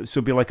 So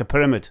it'll be like a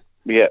pyramid.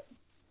 Yeah,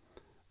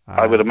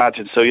 I would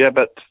imagine so. Yeah,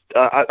 but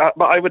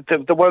I would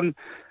the one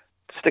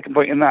sticking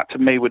point in that to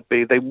me would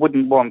be they'd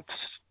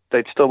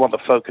still want the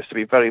focus to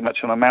be very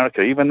much on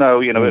America, even though,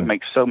 it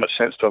makes so much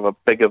sense to have a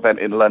big event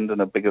in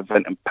London, a big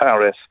event in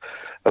Paris,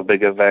 a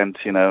big event,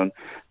 in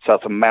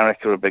South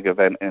America, a big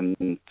event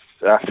in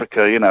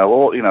Africa,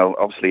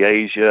 obviously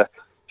Asia,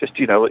 just,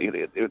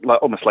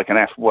 almost like an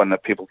F1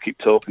 that people keep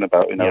talking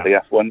about, the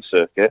F1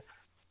 circuit.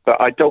 But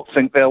I don't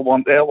think they'll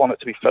want it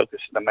to be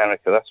focused in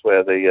America. That's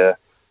where the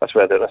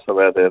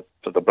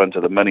brunt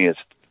of the money is,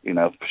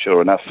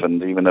 sure enough.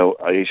 And even though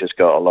Asia's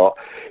got a lot,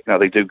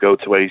 they do go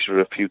to Asia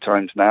a few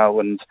times now,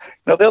 and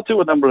they'll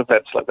do a number of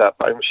events like that.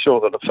 But I'm sure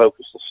that the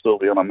focus will still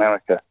be on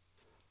America.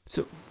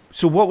 So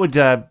what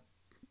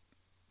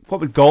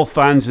would golf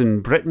fans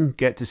in Britain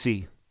get to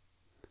see?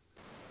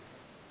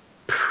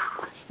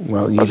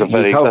 Well,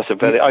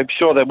 I'm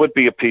sure there would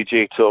be a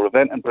PGA Tour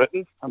event in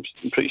Britain. I'm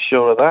pretty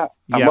sure of that.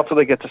 And what do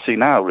they get to see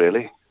now,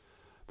 really?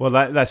 Well,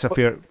 that's a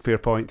fair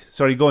point.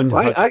 Sorry, go on.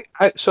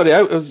 Sorry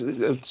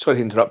to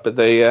interrupt, but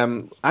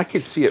I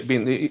could see it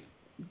being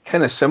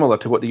kind of similar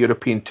to what the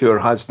European Tour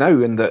has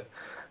now, in that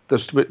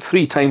there's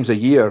 3 times a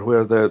year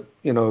where the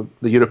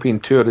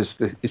European Tour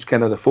is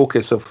kind of the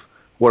focus of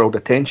world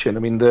attention. I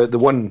mean,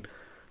 the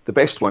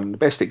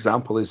best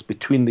example is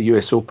between the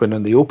US Open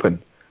and the Open.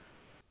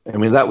 I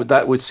mean,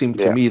 that would seem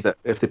to me that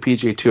if the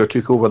PGA Tour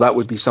took over, that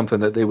would be something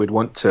that they would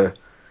want to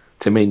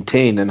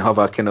maintain and have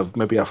a kind of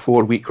maybe a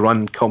 4-week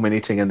run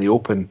culminating in the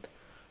Open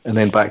and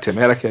then back to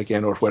America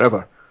again or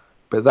wherever.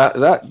 But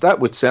that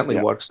would certainly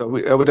work. So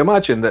I would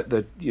imagine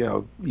that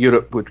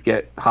Europe would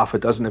get half a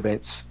dozen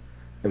events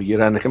every year.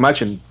 And I can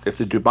imagine if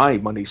the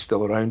Dubai money's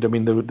still around, I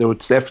mean, they would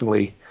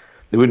definitely,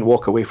 they wouldn't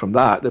walk away from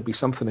that. There'd be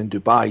something in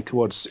Dubai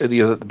towards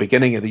either at the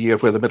beginning of the year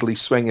where the Middle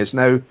East swing is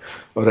now,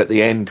 or at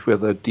the end where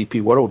the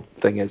DP World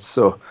thing is.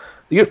 So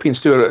the European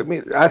Tour, I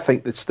mean, I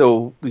think that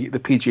still the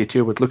PGA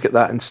Tour would look at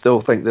that and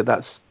still think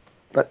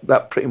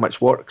that pretty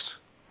much works.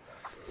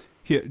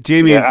 Here,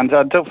 Jamie, and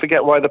don't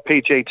forget why the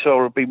PGA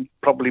Tour would be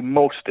probably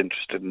most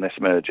interested in this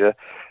merger.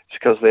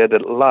 because they had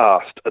at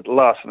last,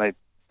 and they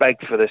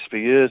begged for this for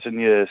years and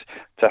years,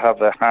 to have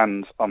their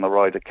hands on the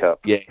Ryder Cup.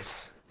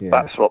 Yes. Yeah.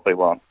 That's what they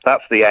want.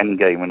 That's the end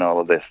game in all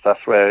of this.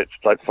 That's where it's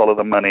like follow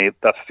the money.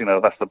 That's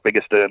that's the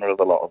biggest earner of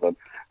a lot of them.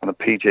 And the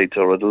PGA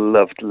Tour would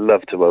love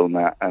to own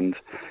that. And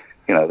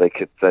they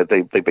could.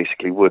 They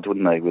basically would,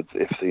 wouldn't they?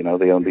 If they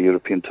owned the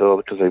European Tour,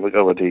 because they've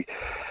already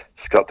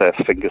got their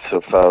fingers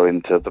so far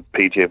into the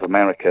PGA of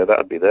America, that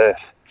would be theirs.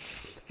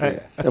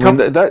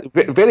 That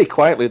very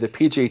quietly, the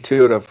PGA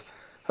Tour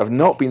have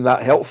not been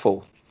that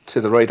helpful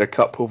to the Ryder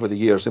Cup over the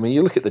years. I mean,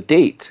 you look at the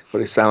date,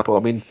 for example. I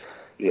mean,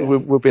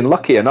 we've been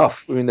lucky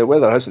enough. I mean, the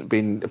weather hasn't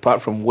been,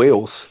 apart from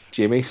Wales,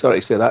 Jamie, sorry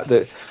to say that,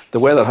 the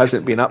weather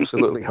hasn't been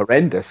absolutely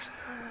horrendous.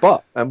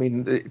 But, I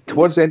mean,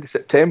 towards the end of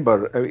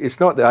September,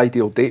 it's not the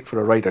ideal date for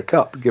a Ryder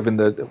Cup, given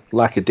the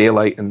lack of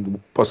daylight and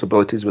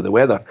possibilities with the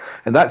weather.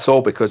 And that's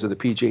all because of the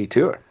PGA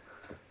Tour.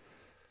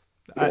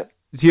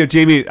 Here,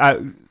 Jamie,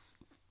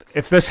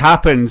 if this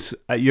happens,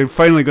 you're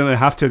finally going to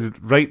have to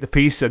write the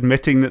piece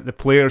admitting that the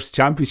Players'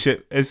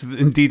 Championship is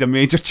indeed a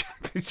major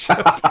championship.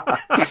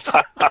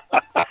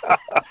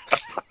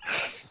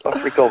 That's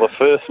what we call the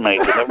first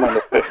major, never mind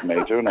the fifth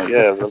major, isn't it?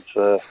 Yeah, that's...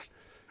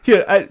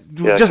 Here, I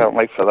can't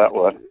wait for that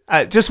one.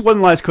 Just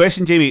one last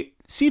question, Jamie.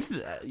 See if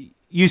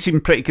you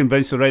seem pretty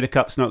convinced the Ryder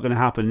Cup's not going to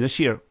happen this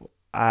year.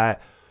 So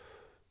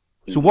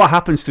what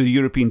happens to the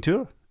European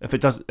Tour if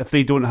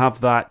they don't have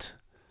that?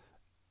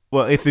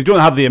 Well, if they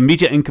don't have the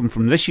immediate income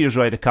from this year's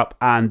Ryder Cup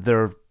and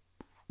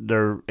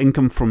their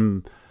income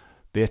from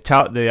the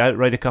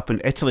Ryder Cup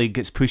in Italy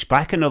gets pushed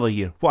back another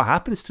year, what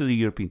happens to the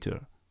European Tour?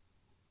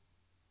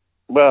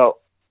 Well,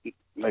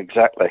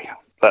 exactly.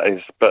 But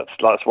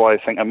that's why I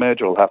think a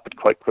merger will happen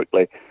quite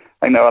quickly.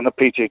 And the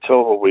PGA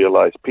Tour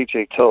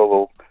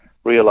will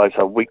realise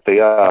how weak they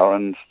are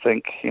and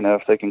think,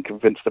 if they can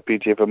convince the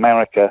PGA of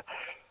America,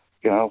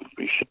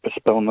 we should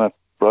postpone the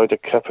Ryder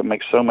Cup. It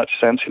makes so much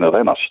sense.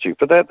 They're not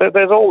stupid.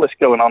 There's all this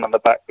going on in the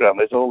background.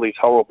 There's all these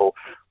horrible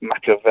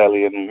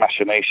Machiavellian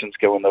machinations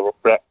going in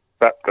the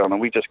background, and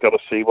we just got to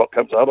see what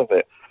comes out of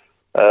it.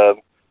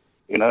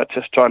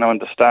 Just trying to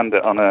understand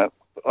it on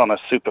a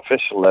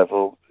superficial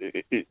level,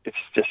 it's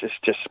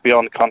just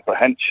beyond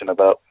comprehension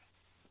about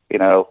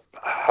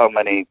how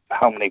many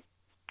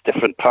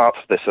different parts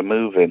of this are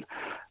moving,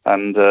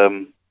 and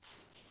the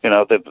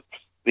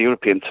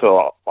European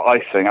Tour.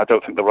 I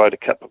don't think the Ryder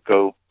Cup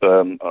will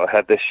go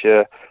ahead this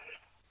year,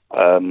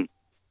 and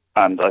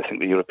I think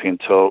the European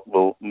Tour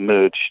will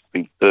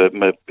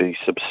be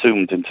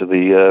subsumed into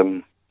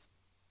the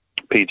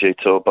PGA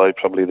Tour by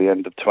probably the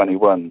end of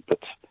 21, but.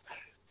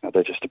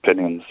 They're just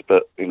opinions,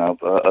 but a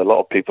lot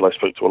of people. I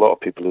spoke to a lot of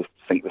people who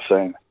think the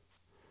same.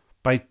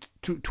 By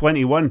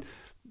 21,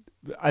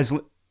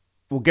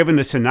 given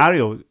the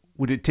scenario,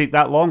 would it take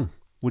that long?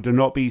 Would there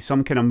not be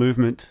some kind of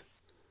movement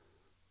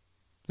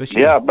this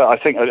year? Yeah, but I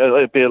think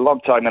it'd be a long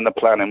time in the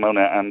planning, won't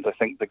it? And I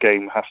think the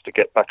game has to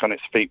get back on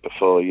its feet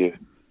before you.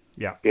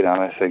 Yeah.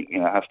 I think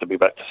it has to be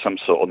back to some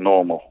sort of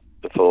normal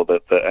before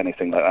that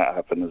anything like that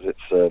happens.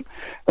 It's.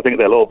 I think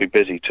they'll all be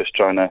busy just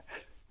trying to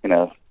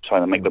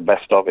make the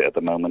best of it at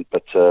the moment.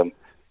 But I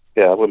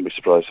wouldn't be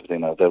surprised if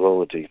they're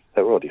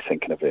already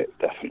thinking of it,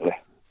 definitely.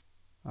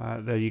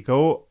 There you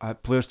go.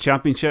 Players'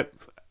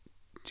 Championship.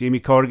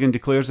 Jamie Corrigan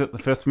declares it the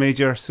fifth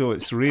major, so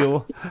it's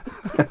real.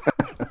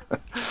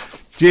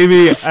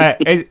 Jamie,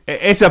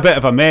 it's a bit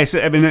of a mess.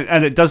 I mean,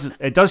 and it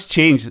does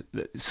change.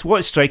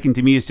 What's striking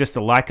to me is just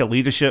the lack of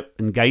leadership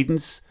and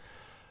guidance.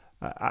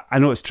 I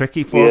know it's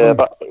tricky for them.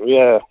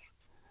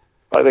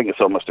 I think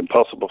it's almost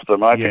impossible for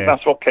them. I think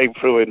that's what came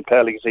through in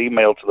Pelly's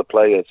email to the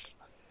players.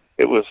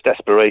 It was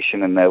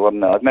desperation in there,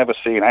 wasn't it? I've never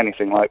seen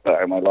anything like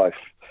that in my life.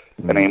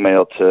 An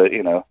email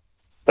to,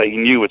 that he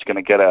knew was going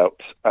to get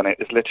out, and it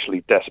is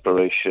literally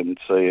desperation,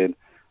 saying,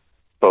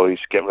 "Boys,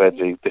 get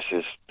ready. This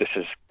is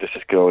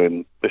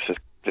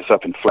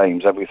up in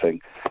flames.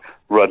 Everything,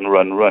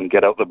 run,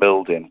 get out the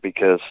building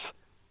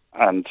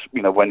and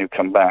when you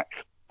come back,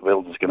 the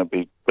building's going to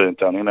be burnt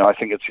down." I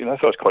think it's, I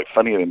thought it was quite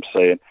funny of him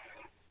saying,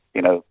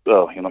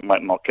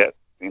 might not get,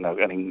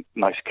 any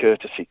nice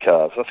courtesy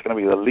cars. That's going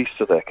to be the least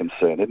of their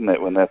concern, isn't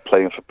it, when they're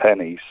playing for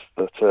pennies,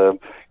 but,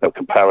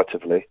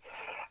 comparatively.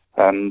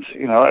 And,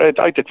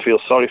 I did feel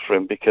sorry for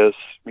him because,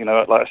 like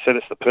I said,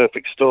 it's the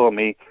perfect storm.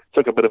 He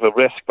took a bit of a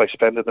risk by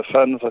spending the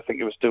funds. I think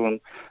he was doing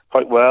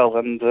quite well,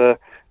 and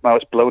now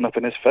it's blown up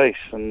in his face.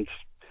 And,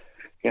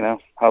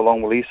 how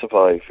long will he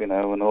survive, and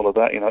all of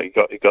that.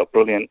 You got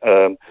brilliant...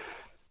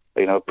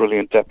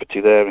 brilliant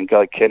deputy there in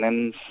Guy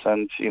Kinnins,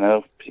 and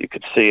you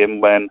could see him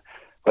when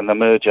the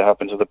merger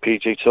happens with the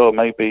PGA Tour.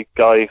 Maybe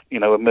Guy,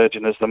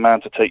 emerging as the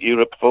man to take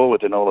Europe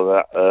forward and all of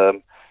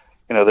that.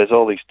 There's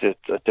all these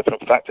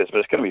different factors, but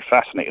it's going to be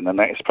fascinating. And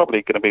it's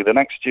probably going to be the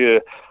next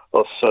year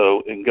or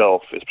so in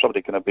golf. It's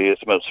probably going to be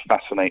its most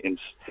fascinating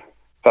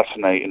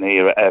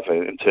era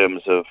ever in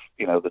terms of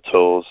the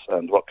tours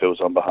and what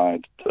goes on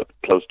behind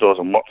closed doors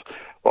and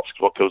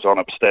what goes on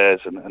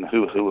upstairs and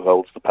who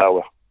holds the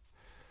power.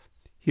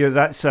 Here,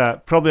 that's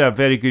probably a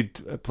very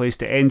good place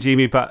to end,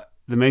 Jamie, but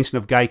the mention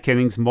of Guy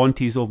Kinnings,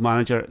 Monty's old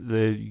manager,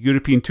 the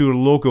European Tour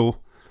logo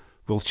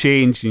will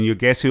change, and you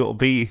guess who it'll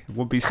be. It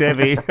won't be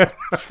Seve.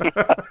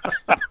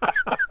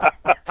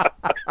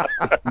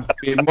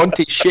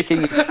 Monty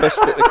shaking his fist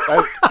at the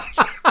crowd.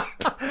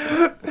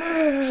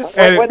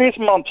 When is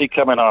Monty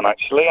coming on,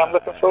 actually? I'm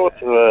looking forward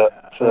to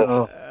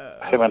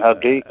him and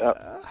Huggy.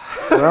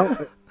 Well,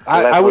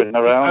 I would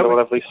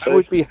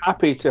be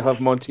happy to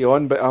have Monty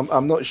on, but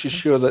I'm not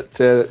sure that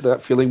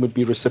that feeling would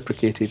be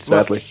reciprocated,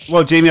 sadly.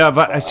 Well, Jamie,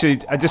 I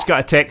just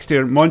got a text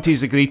here.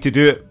 Monty's agreed to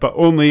do it, but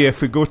only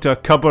if we go to a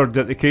cupboard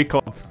at the K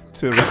Club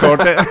to record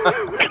it.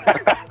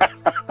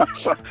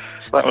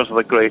 That was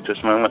the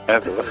greatest moment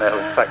ever. The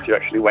fact you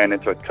actually went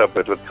into a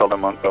cupboard with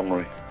Colin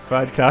Montgomery.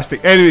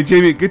 Fantastic. Anyway,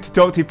 Jamie, good to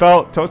talk to you,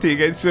 pal. Talk to you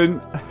again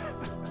soon.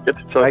 Good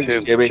to talk to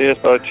you. Jamie. Cheers,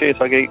 bud. Cheers,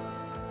 Huggy.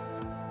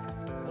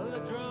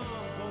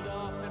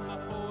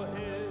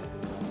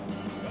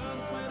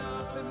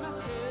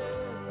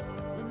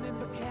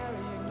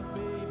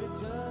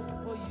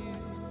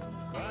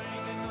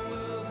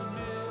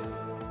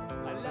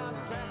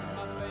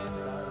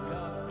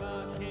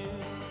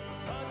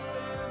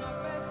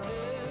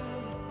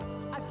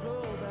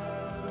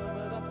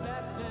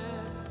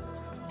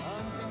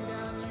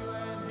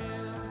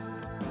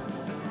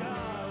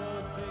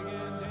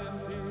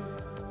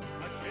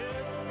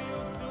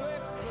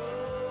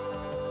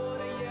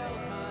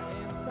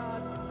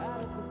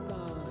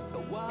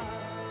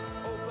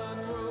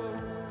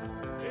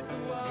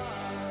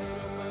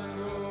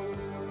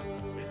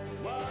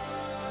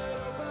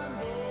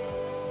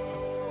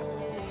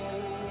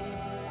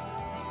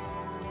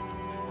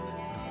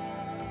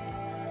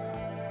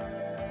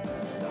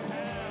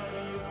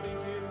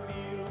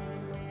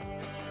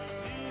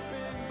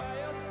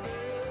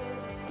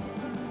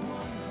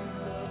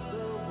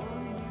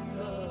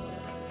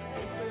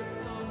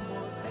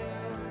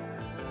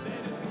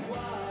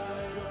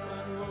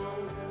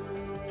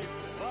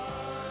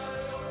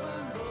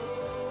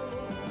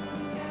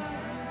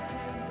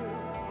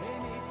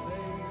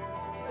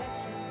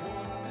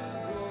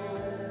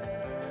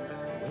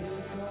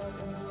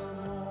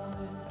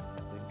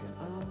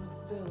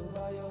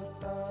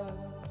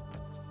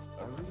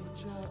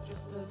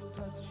 Just to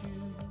touch you,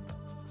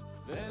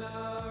 then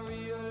I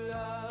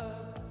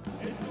realize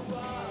it's a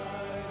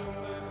wide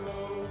open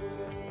road.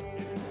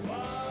 It's a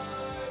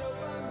wide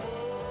open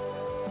road.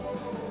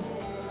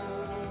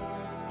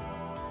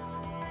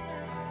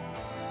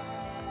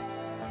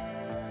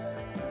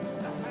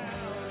 So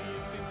how do you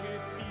think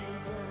it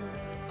feels when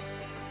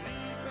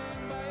sleeping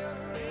by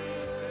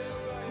yourself?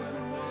 When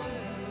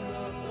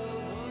the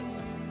one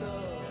you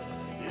love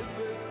is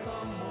with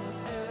someone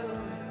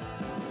else?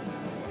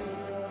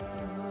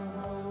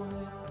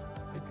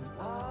 It's a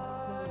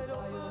wide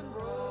open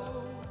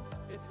road.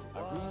 It's a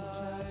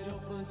wide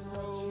open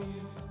road.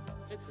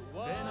 It's a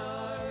wide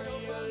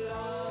open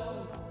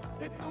road.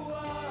 It's a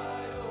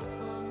wide open